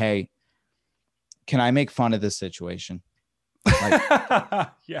and I was like, hey, can I make fun of this situation? Like,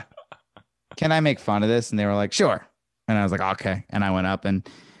 yeah. Can I make fun of this? And they were like, sure. And I was like, okay. And I went up and,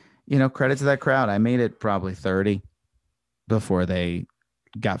 credit to that crowd. I made it probably 30 before they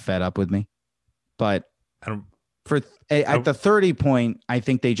got fed up with me. But at the 30 point, I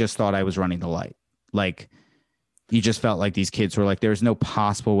think they just thought I was running the light. Like, you just felt like these kids were like, there's no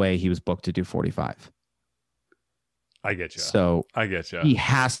possible way he was booked to do 45. I get you. So I get you. He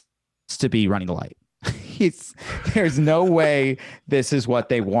has to be running the light. There's no way this is what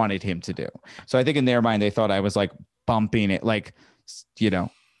they wanted him to do. So I think in their mind, they thought I was like bumping it, like,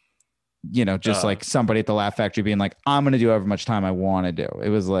 just like somebody at the Laugh Factory being like, I'm going to do however much time I want to do. It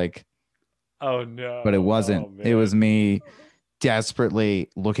was like, oh no, but it wasn't. It was me desperately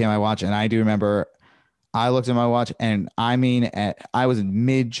looking at my watch. And I do remember I looked at my watch and I was in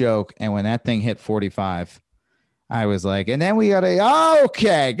mid joke. And when that thing hit 45, I was like, and then we got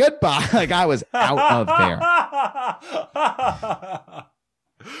okay, goodbye. Like, I was out of there.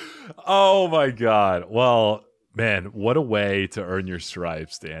 Oh my God. Well, man, what a way to earn your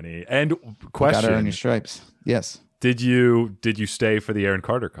stripes, Danny. And question. You gotta earn your stripes. Yes. Did you stay for the Aaron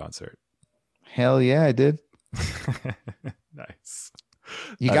Carter concert? Hell yeah, I did. Nice.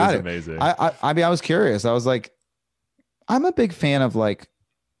 You That got is it. amazing. I mean, I was curious. I was like, I'm a big fan of like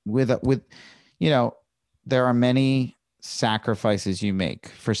with you know, there are many sacrifices you make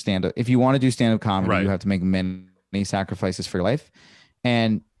for stand-up. If you want to do stand-up comedy, you Right. have to make many sacrifices for your life.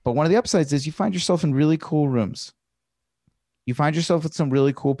 But one of the upsides is you find yourself in really cool rooms. You find yourself at some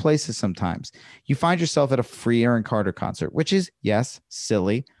really cool places sometimes. You find yourself at a free Aaron Carter concert, which is, yes,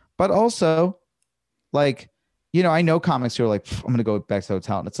 silly, but also like, I know comics who are like, I'm going to go back to the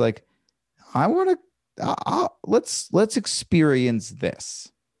hotel. And it's like, I want to, let's experience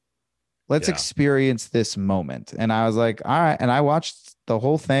this. Let's experience this moment. And I was like, all right. And I watched the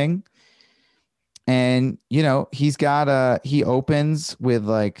whole thing. And, he opens with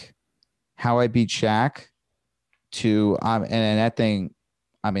like How I Beat Shaq to, and that thing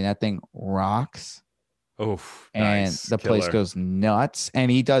rocks. Oh, and nice. the place goes nuts. And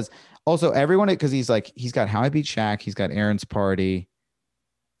he does also everyone, because he's got How I Beat Shaq. He's got Aaron's Party.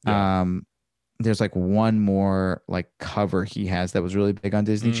 Yeah. There's like one more like cover he has that was really big on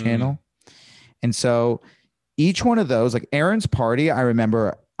Disney Channel. And so each one of those, like Aaron's Party, I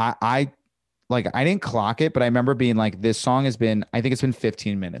remember I didn't clock it, but I remember being like, this song has been, I think it's been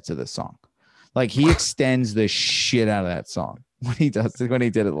 15 minutes of this song. Like he extends the shit out of that song when he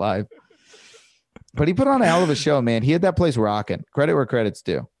did it live. But he put on a hell of a show, man. He had that place rocking. Credit where credit's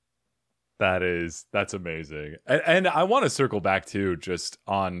due. That's amazing. And I want to circle back too, just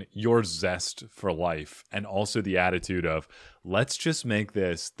on your zest for life and also the attitude of let's just make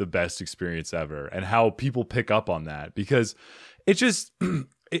this the best experience ever, and how people pick up on that, because it just,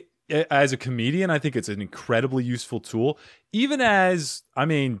 as a comedian, I think it's an incredibly useful tool, even as,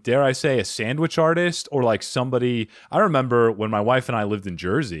 dare I say, a sandwich artist, or like somebody. I remember when my wife and I lived in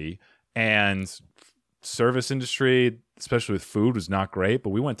Jersey, and service industry, especially with food, was not great, but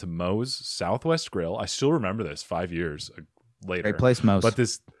we went to Moe's Southwest Grill. I still remember this 5 years later. Great place, Moe's. But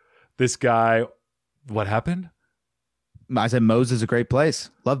this guy, what happened? I said Moe's is a great place.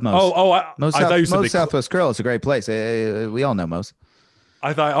 Love Moe's. I thought you said Moe's Southwest Grill is a great place. We all know Moe's.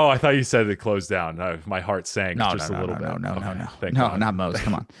 I thought you said it closed down. My heart sank a little bit. No, not Moe's.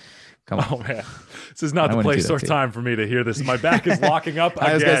 Come on. Oh man, this is not the place or time for me to hear this. My back is locking up again.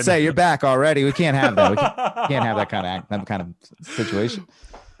 I was gonna say, you're back already. We can't have that. We can't have that kind of situation.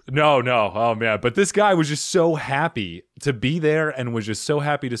 No. Oh man, but this guy was just so happy to be there and was just so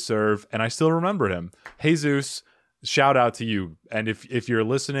happy to serve, and I still remember him. Jesus, shout out to you. And if you're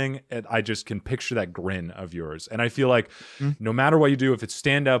listening, I just can picture that grin of yours. And I feel like no matter what you do, if it's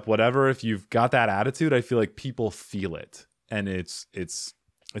stand up, whatever, if you've got that attitude, I feel like people feel it, and it's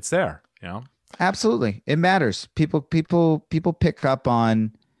there, Absolutely. It matters. People pick up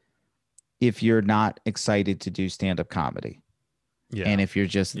on if you're not excited to do stand-up comedy. Yeah. And if you're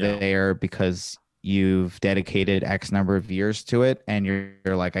just there because you've dedicated X number of years to it, and you're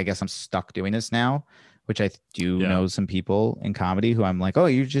like, I guess I'm stuck doing this now, which I do know some people in comedy who I'm like, oh,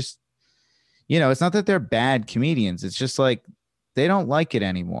 you just, it's not that they're bad comedians. It's just like, they don't like it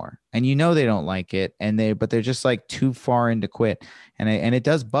anymore. And they don't like it. But they're just like too far in to quit. And it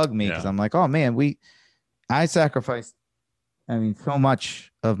does bug me, because I'm like, oh man, I sacrificed, so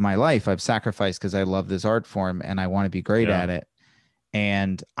much of my life I've sacrificed because I love this art form and I want to be great at it.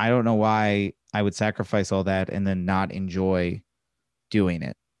 And I don't know why I would sacrifice all that and then not enjoy doing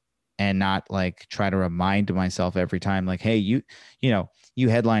it, and not like try to remind myself every time, like, hey, you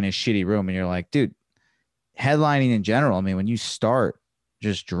headline a shitty room, and you're like, dude, headlining in general, when you start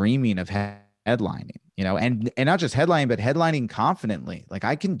just dreaming of headlining, and not just headlining, but headlining confidently, like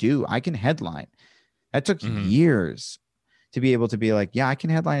I can headline. That took years to be able to be like, yeah, I can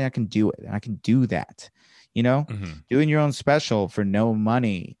headline, I can do it, and I can do that. Doing your own special for no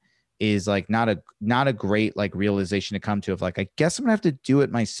money is like not a great like realization to come to, of like, I guess I'm gonna have to do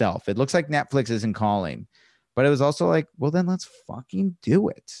it myself. It looks like Netflix isn't calling, but it was also like, well, then let's fucking do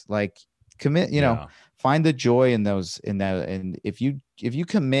it. Like, commit, find the joy in that. And if you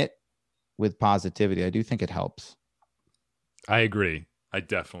commit with positivity, I do think it helps. I agree. I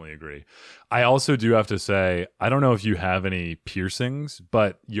definitely agree. I also do have to say, I don't know if you have any piercings,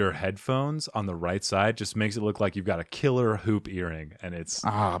 but your headphones on the right side just makes it look like you've got a killer hoop earring, and it's,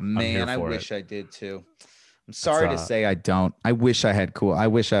 oh man, I wish I did too. I'm sorry to say I don't. I wish I had cool. I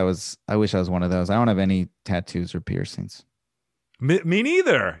wish I was one of those. I don't have any tattoos or piercings. Me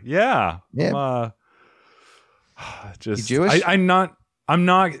neither. Yeah. Just you Jewish? I'm not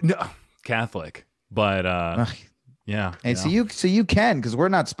Catholic, but yeah. And so you can, because we're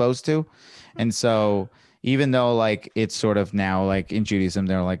not supposed to. And so even though like it's sort of now like in Judaism,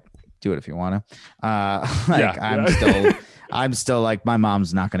 they're like, do it if you want to. I'm still like, my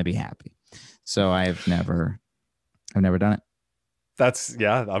mom's not going to be happy. So I've never done it.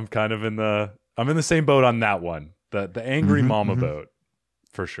 I'm kind of I'm in the same boat on that one. The angry mama boat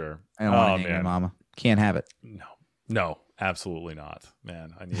for sure. I don't want an angry mama. Can't have it. No, absolutely not,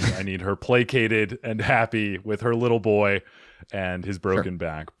 man. I need her placated and happy with her little boy and his broken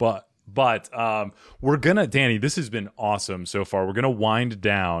back. But we're gonna, Danny, this has been awesome so far. We're gonna wind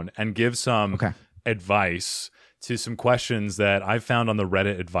down and give some advice to some questions that I found on the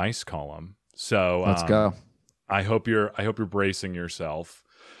Reddit advice column. So let's go. I hope you're bracing yourself.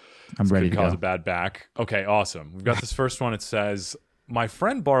 I'm ready to cause go. a bad back. Okay, awesome. We've got this first one. It says, my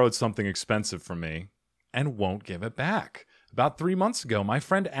friend borrowed something expensive from me and won't give it back. About 3 months ago, my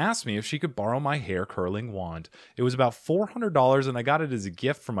friend asked me if she could borrow my hair curling wand. It was about $400, and I got it as a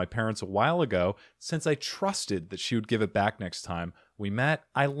gift from my parents a while ago. Since I trusted that she would give it back next time we met,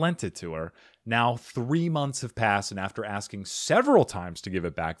 I lent it to her. Now 3 months have passed, and after asking several times to give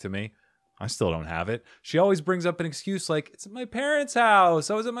it back to me, I still don't have it. She always brings up an excuse like, it's at my parents'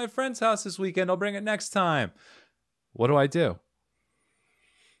 house. I was at my friend's house this weekend. I'll bring it next time. What do I do?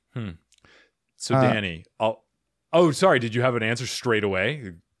 So Danny, sorry. Did you have an answer straight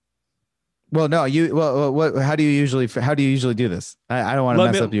away? Well, no, what, how do you usually do this? I don't want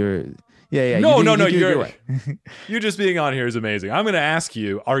to mess up your, No. You just being on here is amazing. I'm going to ask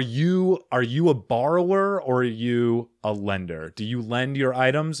you, are you a borrower or are you a lender? Do you lend your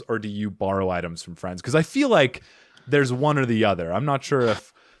items or do you borrow items from friends? Because I feel like there's one or the other. I'm not sure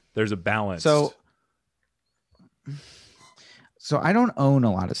if there's a balance. So I don't own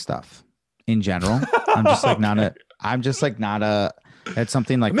a lot of stuff in general. I'm just like not a, that's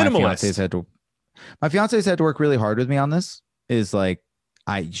something like my fiance's had to work really hard with me on this. Is like,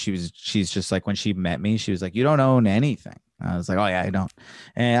 she's just like, when she met me, she was like, you don't own anything. I was like, oh yeah, I don't.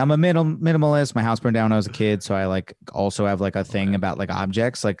 And I'm a minimalist. My house burned down when I was a kid. So I like also have like a thing about like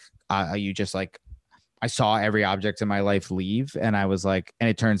objects. Like you just like, I saw every object in my life leave. And I was like, and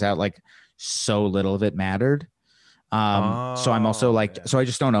it turns out like so little of it mattered. So I'm also like, so I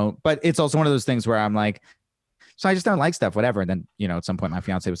just don't know, but it's also one of those things where I'm like, so I just don't like stuff, whatever. And then, at some point my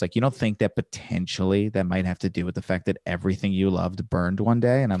fiance was like, you don't think that potentially that might have to do with the fact that everything you loved burned one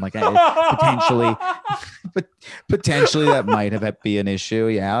day? And I'm like, potentially, but potentially that might have be an issue.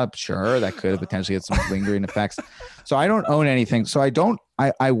 Yeah, sure. That could have potentially had some lingering effects. So I don't own anything. So I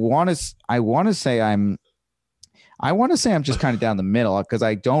want to say I'm just kind of down the middle because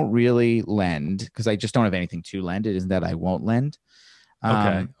I don't really lend because I just don't have anything to lend. It isn't that I won't lend.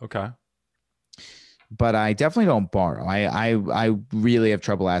 Okay. But I definitely don't borrow. I really have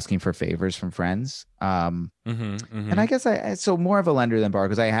trouble asking for favors from friends. And I guess so more of a lender than borrow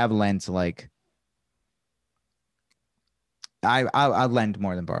because I have lent like I lend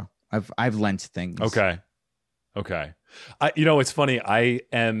more than borrow. I've lent things. Okay. It's funny. I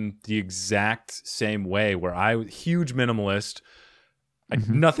am the exact same way where huge minimalist.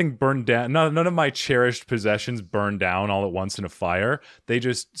 Nothing burned down. None of my cherished possessions burned down all at once in a fire. They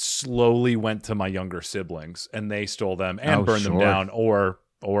just slowly went to my younger siblings and they stole them and burned them down or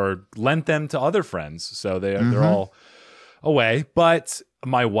lent them to other friends. So they're all away. But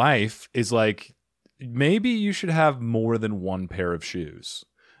my wife is like, maybe you should have more than one pair of shoes.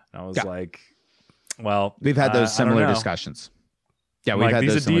 And I was like, well, we've had those similar discussions. Yeah, we've had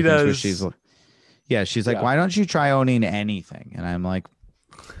those similar things where she's like, why don't you try owning anything? And I'm like,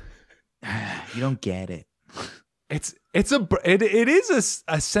 you don't get it. It is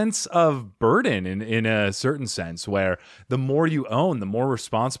a sense of burden in a certain sense where the more you own, the more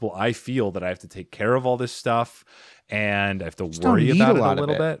responsible I feel that I have to take care of all this stuff and I have to worry about it a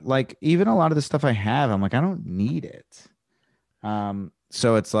little bit. Like even a lot of the stuff I have, I'm like, I don't need it.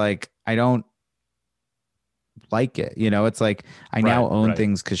 So it's like, I don't like it. It's like I now own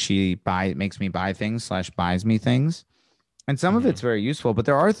things because she makes me buy things / buys me things. And some of it's very useful, but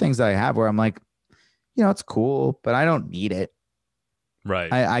there are things that I have where I'm like, it's cool, but I don't need it.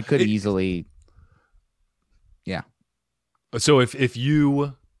 Right. I could easily. Yeah. So if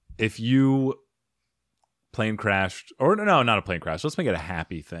you plane crashed or no, not a plane crash. Let's make it a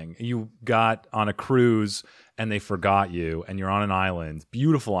happy thing. You got on a cruise and they forgot you and you're on an island,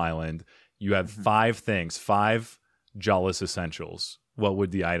 beautiful island. You have 5 Jolles essentials. What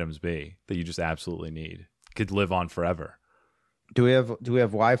would the items be that you just absolutely need? Could live on forever. Do we have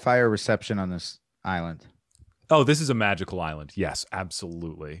Wi-Fi or reception on this island? Oh, this is a magical island. Yes,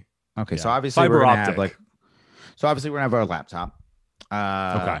 absolutely. Okay, yeah. So obviously we're gonna have we're gonna have our laptop.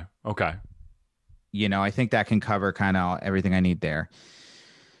 Okay. I think that can cover kind of everything I need there.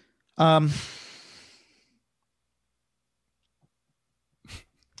 I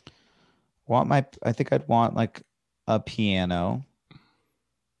think I'd want like a piano.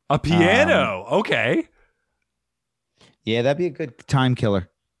 A piano, okay. Yeah, that'd be a good time killer.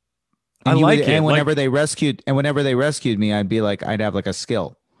 I And you like would, it. and Like, whenever they rescued me, I'd have like a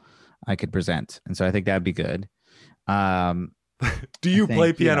skill I could present, and so I think that'd be good. Um, do I you play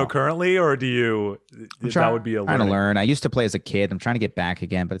think, piano currently, or do you? I'm That would be a trying to learning. learn. I used to play as a kid. I'm trying to get back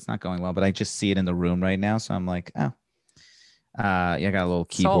again, but it's not going well. But I just see it in the room right now, so I'm like, oh, yeah, I got a little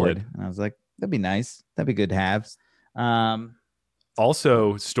keyboard, Solid. and I was like, that'd be nice. That'd be good to have. Um,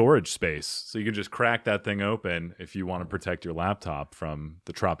 Also, storage space, so you can just crack that thing open if you want to protect your laptop from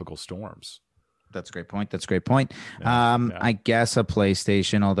the tropical storms. that's a great point. That's a great point. Yeah. I guess a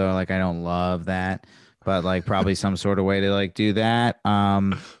PlayStation, although like I don't love that, but like probably some sort of way to like do that.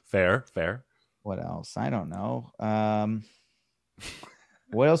 Fair. What else? I don't know.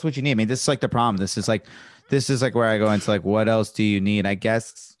 What else would you need? I mean, this is like the problem. This is like where I go into like, what else do you need? I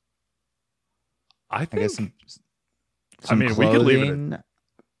guess I guess think. some We could leave it. clothing. Like,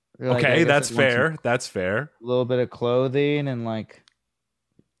 I Okay, guess that's I'd want fair. That's fair. A little bit of clothing and like.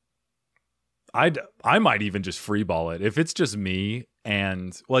 I might even just freeball it if it's just me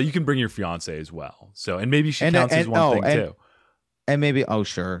and well, you can bring your fiance as well. So and maybe she counts as one thing too. And maybe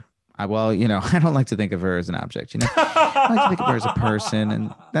sure. Well, I don't like to think of her as an object. I like to think of her as a person,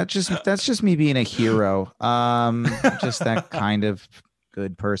 and that's just me being a hero. Just that kind of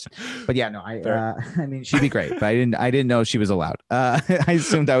good person. But yeah, no, I mean, she'd be great, but I didn't know she was allowed. I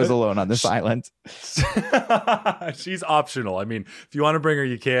assumed I was alone on this island. She's optional. I mean, if you want to bring her,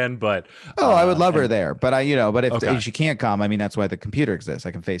 you can. But I would love her there. But but if she can't come, I mean, that's why the computer exists.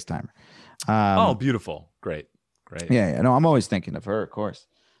 I can FaceTime her. Beautiful, great. Yeah. No, I'm always thinking of her, of course.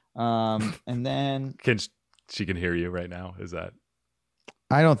 And then she can hear you right now? Is that?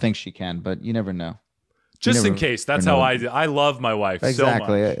 I don't think she can, but you never know. Just in case. That's how I love my wife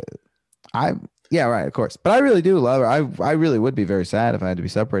exactly. so much. Yeah, right, of course. But I really do love her. I really would be very sad if I had to be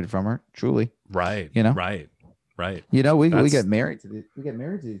separated from her. Truly. Right. Right. We get married to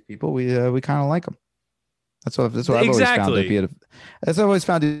these people. We kind of like them. That's what I've always found to be. That's what I've always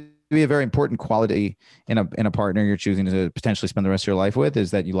found to be a very important quality in a partner you're choosing to potentially spend the rest of your life with,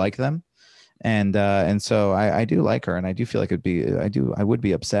 is that you like them. And so I do like her, and I do feel like I would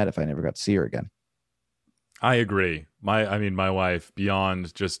be upset if I never got to see her again. I agree. My wife,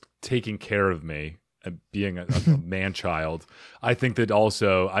 beyond just taking care of me and being a man child, I think that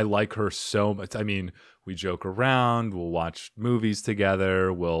also I like her so much. I mean, we joke around, we'll watch movies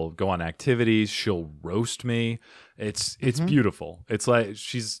together, we'll go on activities, she'll roast me. It's beautiful. It's like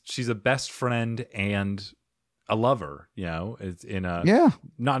she's a best friend and a lover, it's in a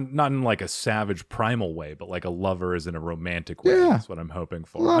not in like a savage primal way, but like a lover is in a romantic way. That's what I'm hoping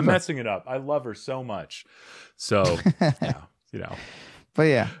for. I'm messing it up. I love her so much. So But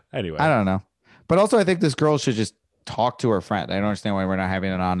yeah. Anyway. I don't know. But also I think this girl should just talk to her friend. I don't understand why we're not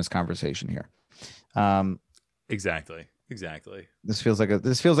having an honest conversation here. Exactly. This feels like a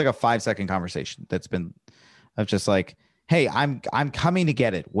 5-second conversation that's been of just like, hey, I'm coming to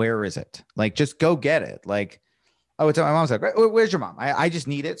get it. Where is it? Like, just go get it. Like, oh, it's my mom's like, where's your mom? I just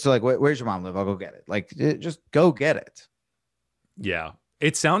need it. So like, where's your mom live? I'll go get it. Like, just go get it. Yeah.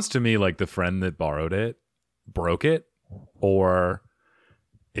 It sounds to me like the friend that borrowed it broke it, or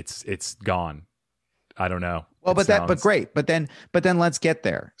it's gone. I don't know. Well, but great. But then let's get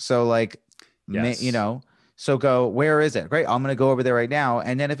there. So like, yes. So go, where is it? Great. I'm going to go over there right now.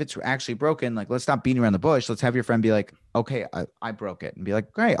 And then if it's actually broken, like, let's stop beating around the bush. Let's have your friend be like, okay, I broke it, and be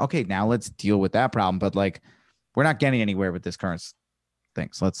like, great. Okay. Now let's deal with that problem. But like, we're not getting anywhere with this current thing.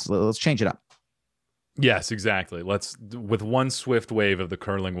 So let's change it up. Yes, exactly. Let's, with one swift wave of the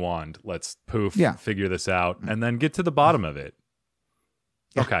curling wand, let's figure this out and then get to the bottom of it.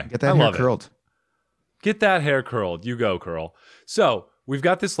 Yeah, okay. Get that hair curled. Get that hair curled. You go, curl. So we've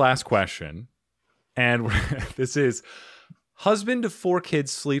got this last question. And this is, husband of 4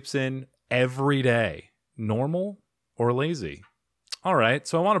 kids sleeps in every day. Normal or lazy? All right.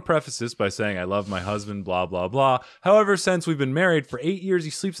 So I want to preface this by saying I love my husband, blah, blah, blah. However, since we've been married for 8 years, he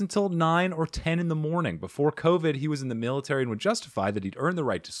sleeps until 9 or 10 in the morning. Before COVID, he was in the military and would justify that he'd earned the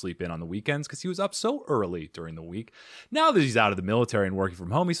right to sleep in on the weekends because he was up so early during the week. Now that he's out of the military and working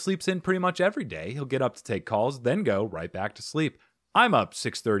from home, he sleeps in pretty much every day. He'll get up to take calls, then go right back to sleep. I'm up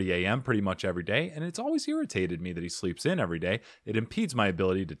 6:30 a.m. pretty much every day, and it's always irritated me that he sleeps in every day. It impedes my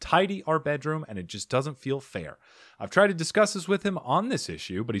ability to tidy our bedroom, and it just doesn't feel fair. I've tried to discuss this with him on this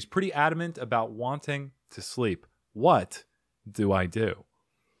issue, but he's pretty adamant about wanting to sleep. What do I do?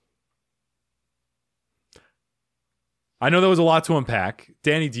 I know there was a lot to unpack.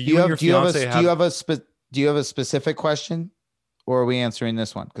 Danny, do you and your fiance have... Do you have a specific question, or are we answering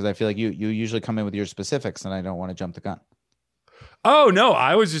this one? Because I feel like you usually come in with your specifics, and I don't want to jump the gun. Oh, no,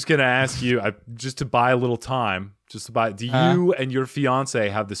 I was just going to ask you, just to buy a little time, Just about. Do you and your fiance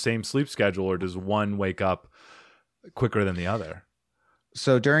have the same sleep schedule, or does one wake up quicker than the other?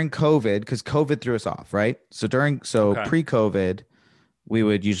 So during COVID, because COVID threw us off, right? So pre-COVID, we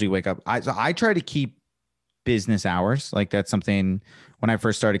would usually wake up. I try to keep business hours. Like that's something when I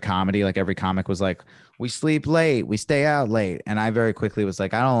first started comedy, like every comic was like, we sleep late, we stay out late. And I very quickly was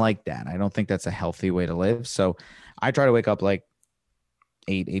like, I don't like that. I don't think that's a healthy way to live. So I try to wake up like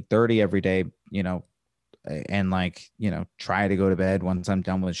 8:30 every day, and like, try to go to bed once I'm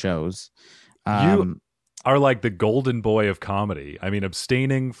done with shows. You are like the golden boy of comedy. I mean,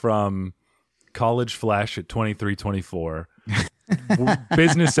 abstaining from college flesh at 23, 24,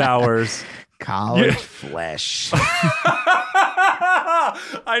 business hours. College flesh.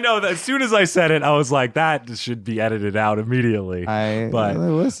 I know that as soon as I said it, I was like, that should be edited out immediately. But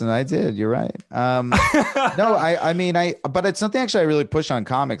listen, I did. You're right. No, but it's something actually I really push on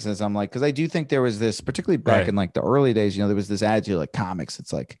comics is I'm like, because I do think there was this, particularly back in like the early days, there was this attitude like comics.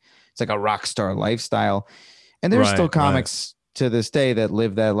 It's like a rock star lifestyle. And there's still comics to this day that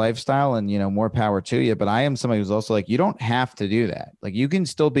live that lifestyle, and more power to you. But I am somebody who's also like, you don't have to do that. Like you can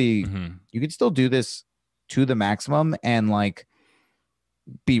still be, you can still do this to the maximum and like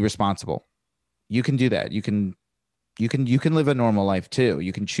be responsible. You can do that. You can live a normal life too.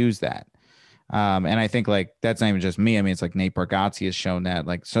 You can choose that. And I think like that's not even just me. I mean, it's like Nate Bargatze has shown that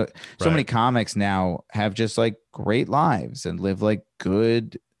like so many comics now have just like great lives and live like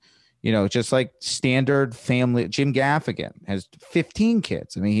good, just like standard family. Jim Gaffigan has 15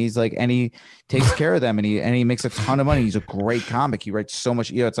 kids. I mean, he's like, and he takes care of them, and he makes a ton of money. He's a great comic. He writes so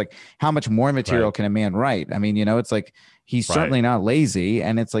much. It's like, how much more material can a man write? I mean, it's like he's certainly not lazy,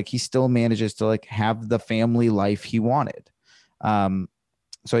 and it's like he still manages to like have the family life he wanted. So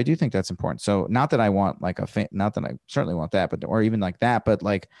I do think that's important. So not that I want like not that I certainly want that, but or even like that, but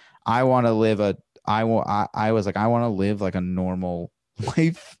like I want to live I was like I want to live like a normal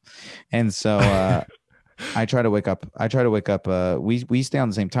life. And so I try to wake up we stay on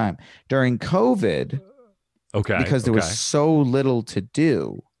the same time during COVID. Because there was so little to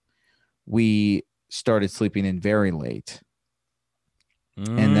do, we started sleeping in very late.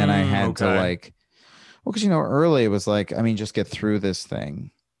 And then I had to like, well, because early it was like, I mean, just get through this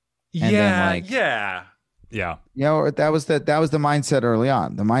thing. And then that was the mindset early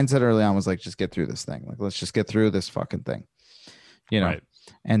on. The mindset early on was like, just get through this thing. Like, let's just get through this fucking thing.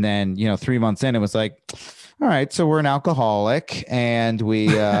 And then 3 months in, it was like, all right, so we're an alcoholic and we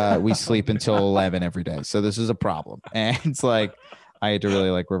sleep until 11 every day, so this is a problem. And it's like I had to really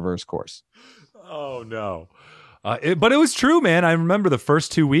like reverse course. Oh no. But it was true, man. I remember the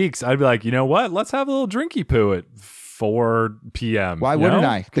first 2 weeks I'd be like, you know what, let's have a little drinky poo at 4 p.m. Why wouldn't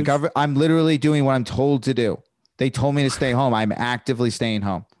I? The government, I'm literally doing what I'm told to do. They told me to stay home. I'm actively staying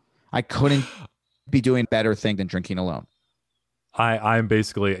home. I couldn't be doing a better thing than drinking alone. I'm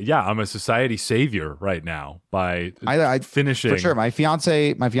basically, I'm a society savior right now by finishing. For sure. My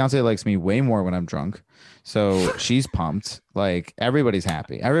fiance likes me way more when I'm drunk. So she's pumped. Like everybody's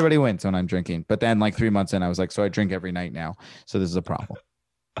happy. Everybody wins when I'm drinking. But then like 3 months in, I was like, so I drink every night now. So this is a problem.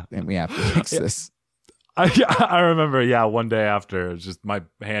 And we have to fix this. I remember, one day after, it's just my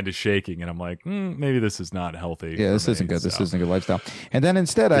hand is shaking and I'm like, maybe this is not healthy. Yeah, this isn't good. So. This isn't a good lifestyle. And then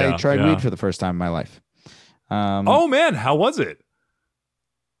instead I tried weed for the first time in my life. Oh man, how was it?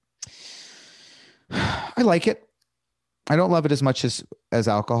 I like it. I don't love it as much as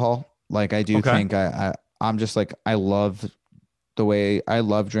alcohol. Like I do think I'm just like, I love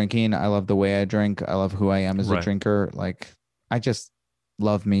drinking. I love the way I drink. I love who I am as a drinker. Like I just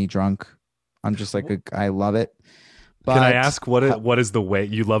love me drunk. I'm just like, I love it. But can I ask what is the way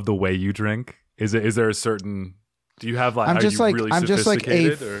you love the way you drink? Is there a certain, do you have like,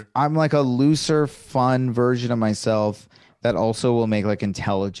 I'm like a looser, fun version of myself that also will make like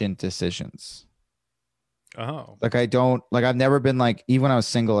intelligent decisions. Oh, like I've never been like, even when I was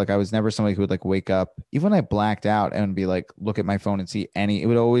single, like I was never somebody who would like wake up, even when I blacked out and be like, look at my phone and see it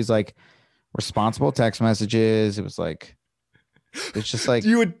would always like responsible text messages. It was like, it's just like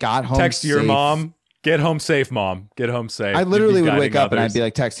you would got home text safe. Your mom, get home safe, mom, get home safe. I literally would wake up and I'd be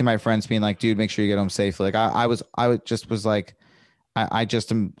like texting my friends being like, dude, make sure you get home safe. Like I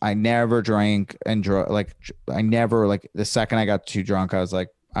never drank and I never like the second I got too drunk, I was like,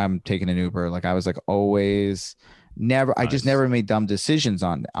 I'm taking an Uber. Like I was like always never, nice. I just never made dumb decisions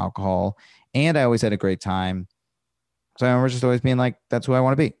on alcohol, and I always had a great time. So I remember just always being like, that's who I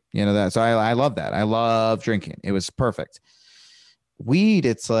want to be, that. So I love that. I love drinking. It was perfect. Weed,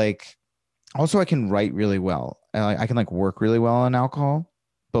 it's like, also I can write really well. I can like work really well on alcohol,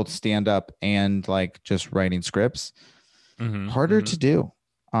 both stand up and like just writing scripts. Harder to do.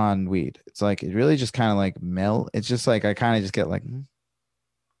 on weed. It's like it really just kind of like melt. It's just like I kind of just get like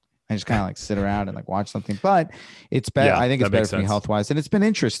I just kind of like sit around and like watch something. But it's better. I think it's better for me health wise, and it's been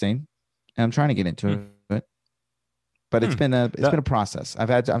interesting. And I'm trying to get into it, but it's been a process.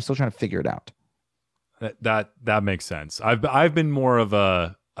 I'm still trying to figure it out. That makes sense. I've been more of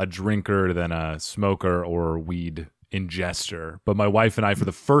a drinker than a smoker or weed ingester. But my wife and I, for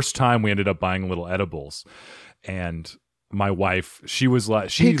the first time, we ended up buying little edibles, and my wife, she was like,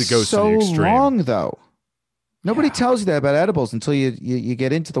 she goes to the extreme. Long though. Nobody tells you that about edibles until you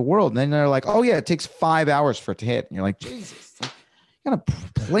get into the world, and then they're like, "Oh yeah, it takes 5 hours for it to hit," and you're like, "Jesus, you gotta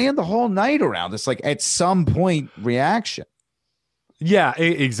plan the whole night around this." Like at some point, reaction. Yeah,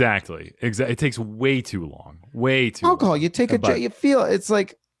 exactly. It takes way too long. Way too. Alcohol. Long. You take you feel it's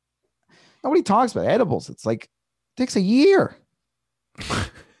like nobody talks about edibles. It's like it takes a year.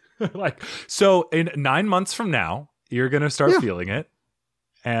 Like so, in 9 months from now, you're gonna start feeling it.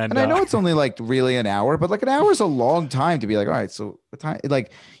 And I know it's only like really an hour, but like an hour is a long time to be like, all right, so the time,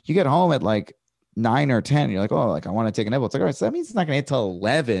 like you get home at like 9 or 10, you're like, oh, like I want to take an edible. It's like, all right, so that means it's not going to hit till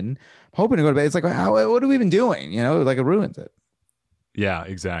 11. I'm hoping to go to bed. It's like, what are we even doing? You know, like it ruins it. Yeah,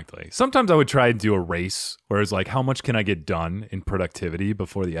 exactly. Sometimes I would try and do a race where it's like, how much can I get done in productivity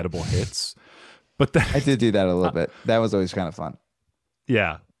before the edible hits? But I did do that a little bit. That was always kind of fun.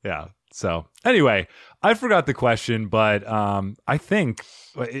 Yeah. Yeah. So anyway, I forgot the question, but I think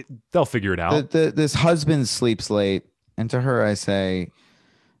they'll figure it out. This husband sleeps late, and to her I say,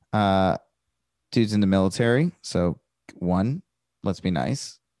 dude's in the military, so one, let's be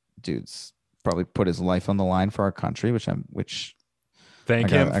nice. Dude's probably put his life on the line for our country, which thank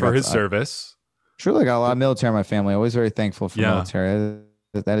him for his service. Truly, I got a lot of military in my family. Always very thankful for military.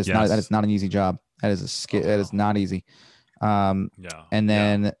 That is not an easy job. That is not easy. And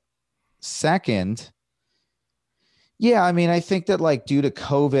then. Second, I mean, I think that like due to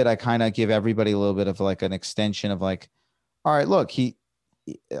COVID, I kind of give everybody a little bit of like an extension of like, all right, look, he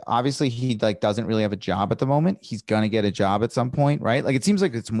obviously like doesn't really have a job at the moment. He's gonna get a job at some point, right? Like it seems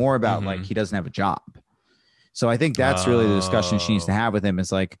like it's more about like he doesn't have a job. So I think that's really the discussion she needs to have with him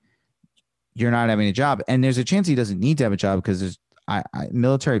is like, you're not having a job, and there's a chance he doesn't need to have a job because there's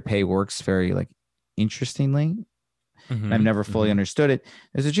military pay works very like interestingly. And I've never fully understood it.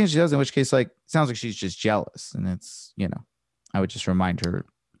 There's a chance she does, in which case, like, it sounds like she's just jealous. And it's, I would just remind her.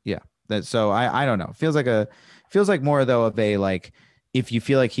 Yeah. So I don't know. It feels like more though of a, like, if you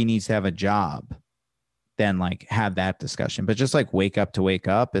feel like he needs to have a job, then like have that discussion, but just like wake up.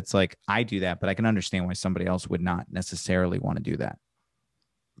 It's like, I do that, but I can understand why somebody else would not necessarily want to do that.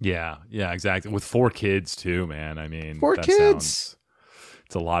 Yeah. Yeah, exactly. With 4 kids too, man. I mean, 4 kids.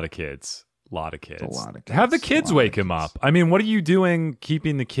 It's a lot of kids. Have the kids wake him up. I mean, what are you doing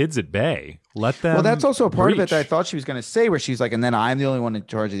keeping the kids at bay? Let them. Well, that's also a part of it that I thought she was going to say, where she's like, and then I'm the only one in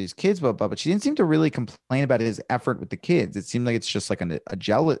charge of these kids, but she didn't seem to really complain about his effort with the kids. It seemed like it's just like a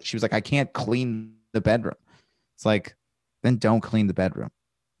jealous. She was like, I can't clean the bedroom. It's like, then don't clean the bedroom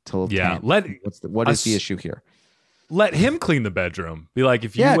till 10. What is the issue here? Let him clean the bedroom. Be like,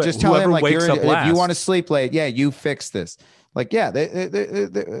 if you just tell him like, wakes up last, if you want to sleep late, you fix this. Like, I don't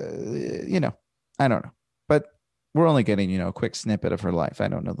know, but we're only getting, a quick snippet of her life. I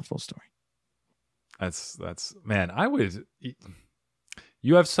don't know the full story. That's man,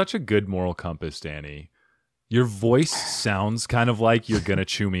 you have such a good moral compass, Danny. Your voice sounds kind of like you're going to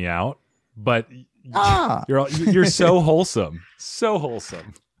chew me out, but you're so wholesome. So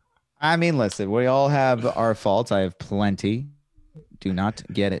wholesome. I mean, listen, we all have our faults. I have plenty. Do not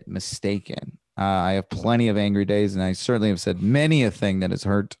get it mistaken. I have plenty of angry days, and I certainly have said many a thing that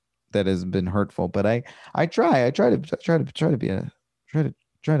has been hurtful. But I try to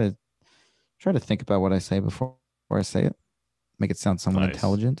think about what I say before I say it, make it sound somewhat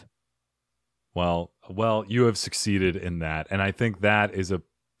intelligent. Well, you have succeeded in that, and I think that is a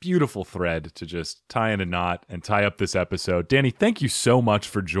beautiful thread to just tie in a knot and tie up this episode. Danny, thank you so much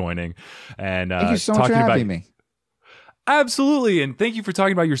for joining and thank you so much for having me. Absolutely. And thank you for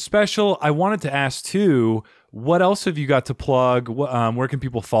talking about your special. I wanted to ask too, what else have you got to plug? Where can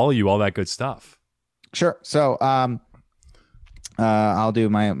people follow you? All that good stuff. Sure. So, I'll do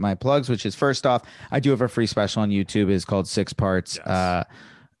my plugs, which is first off, I do have a free special on YouTube. It's called 6 Parts.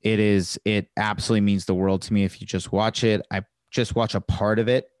 Yes. It absolutely means the world to me. If you just watch it, I just watch a part of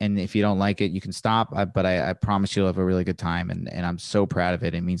it. And if you don't like it, you can stop. But I promise you'll have a really good time. And I'm so proud of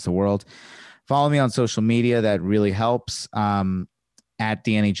it. It means the world. Follow me on social media. That really helps. At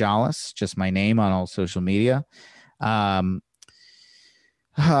Danny Jolles, just my name on all social media. Is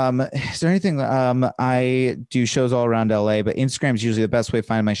there anything? I do shows all around LA, but Instagram is usually the best way to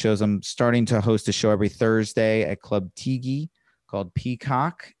find my shows. I'm starting to host a show every Thursday at Club Tigi called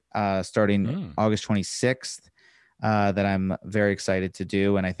Peacock, starting August 26th. That I'm very excited to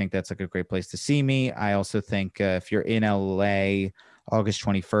do. And I think that's like a great place to see me. I also think if you're in LA, August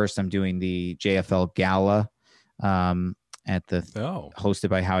 21st, I'm doing the JFL Gala at the hosted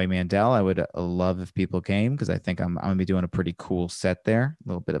by Howie Mandel. I would love if people came because I think I'm going to be doing a pretty cool set there. A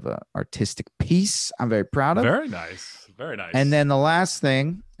little bit of an artistic piece I'm very proud of. Very nice. Very nice. And then the last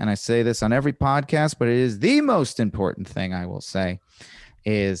thing, and I say this on every podcast, but it is the most important thing I will say,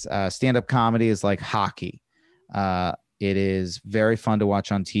 is stand-up comedy is like hockey. It is very fun to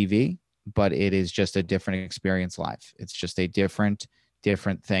watch on TV, but it is just a different experience live. It's just a different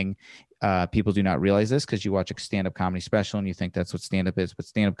thing. People do not realize this because you watch a stand-up comedy special and you think that's what stand-up is, but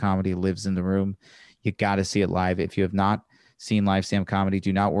stand-up comedy lives in the room. You got to see it live. If you have not seen live stand-up comedy,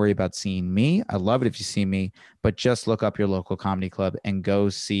 do not worry about seeing me. I love it if you see me, but just look up your local comedy club and go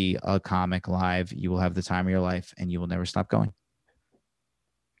see a comic live. You will have the time of your life and you will never stop going.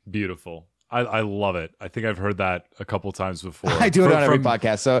 Beautiful. I love it. I think I've heard that a couple times before. I do it on every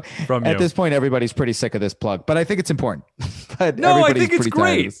podcast. So at this point, everybody's pretty sick of this plug, but I think it's important. But no, I think it's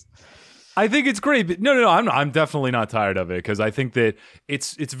great. I think it's great, but no, I'm definitely not tired of it because I think that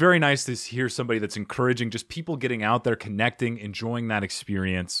it's very nice to hear somebody that's encouraging just people getting out there, connecting, enjoying that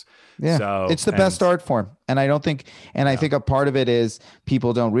experience. Yeah, so it's the best art form, and I don't think, I think a part of it is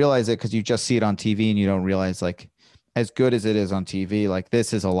people don't realize it because you just see it on TV and you don't realize like, as good as it is on TV, like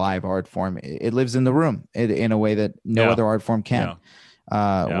this is a live art form. It lives in the room in a way that no other art form can.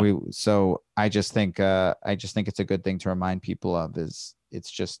 So I just think it's a good thing to remind people of. Is it's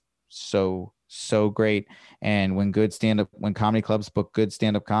just so great. And when comedy clubs book good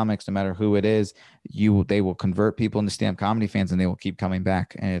stand-up comics, no matter who it is, they will convert people into stand-up comedy fans, and they will keep coming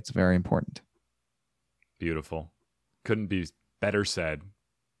back. And it's very important. Beautiful. Couldn't be better said.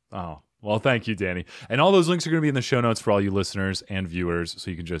 Oh. Well, thank you, Danny. And all those links are going to be in the show notes for all you listeners and viewers, so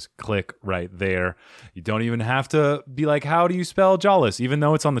you can just click right there. You don't even have to be like, how do you spell Jolles? Even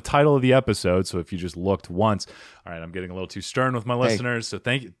though it's on the title of the episode, so if you just looked once. All right, I'm getting a little too stern with my listeners, so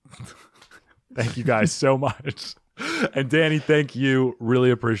thank you. Thank you guys so much. And Danny, thank you.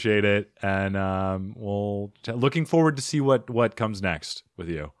 Really appreciate it. And looking forward to see what comes next with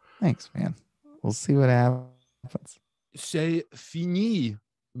you. Thanks, man. We'll see what happens. C'est fini.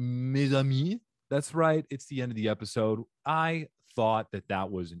 Mes amis. That's right. It's the end of the episode. I thought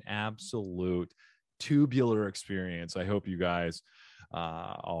that was an absolute tubular experience. I hope you guys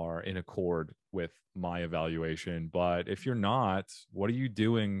are in accord with my evaluation. But if you're not, what are you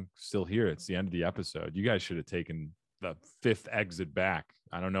doing still here? It's the end of the episode. You guys should have taken the 5th exit back.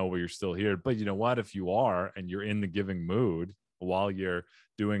 I don't know why you're still here. But you know what? If you are and you're in the giving mood while you're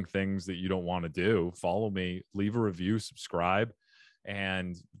doing things that you don't want to do, follow me, leave a review, subscribe.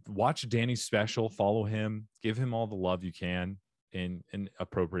 And watch Danny's special, follow him, give him all the love you can in an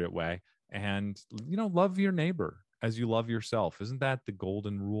appropriate way. And, love your neighbor as you love yourself. Isn't that the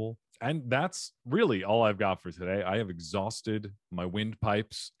golden rule? And that's really all I've got for today. I have exhausted my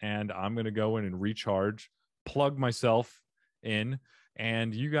windpipes and I'm going to go in and recharge, plug myself in.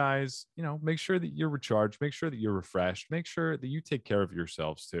 And you guys, make sure that you're recharged, make sure that you're refreshed, make sure that you take care of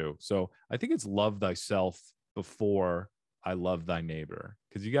yourselves too. So I think it's love thyself before I love thy neighbor,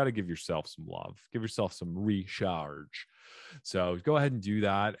 because you got to give yourself some love, give yourself some recharge. So go ahead and do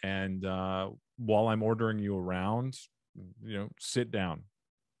that. And while I'm ordering you around, sit down.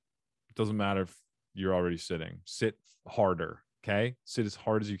 It doesn't matter if you're already sitting. Sit harder. Okay. Sit as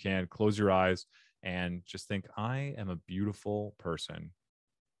hard as you can. Close your eyes and just think, I am a beautiful person.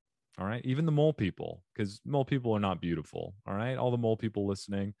 All right. Even the mole people, because mole people are not beautiful. All right. All the mole people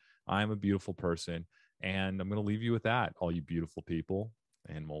listening, I am a beautiful person. And I'm going to leave you with that, all you beautiful people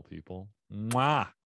and mole people. Mwah!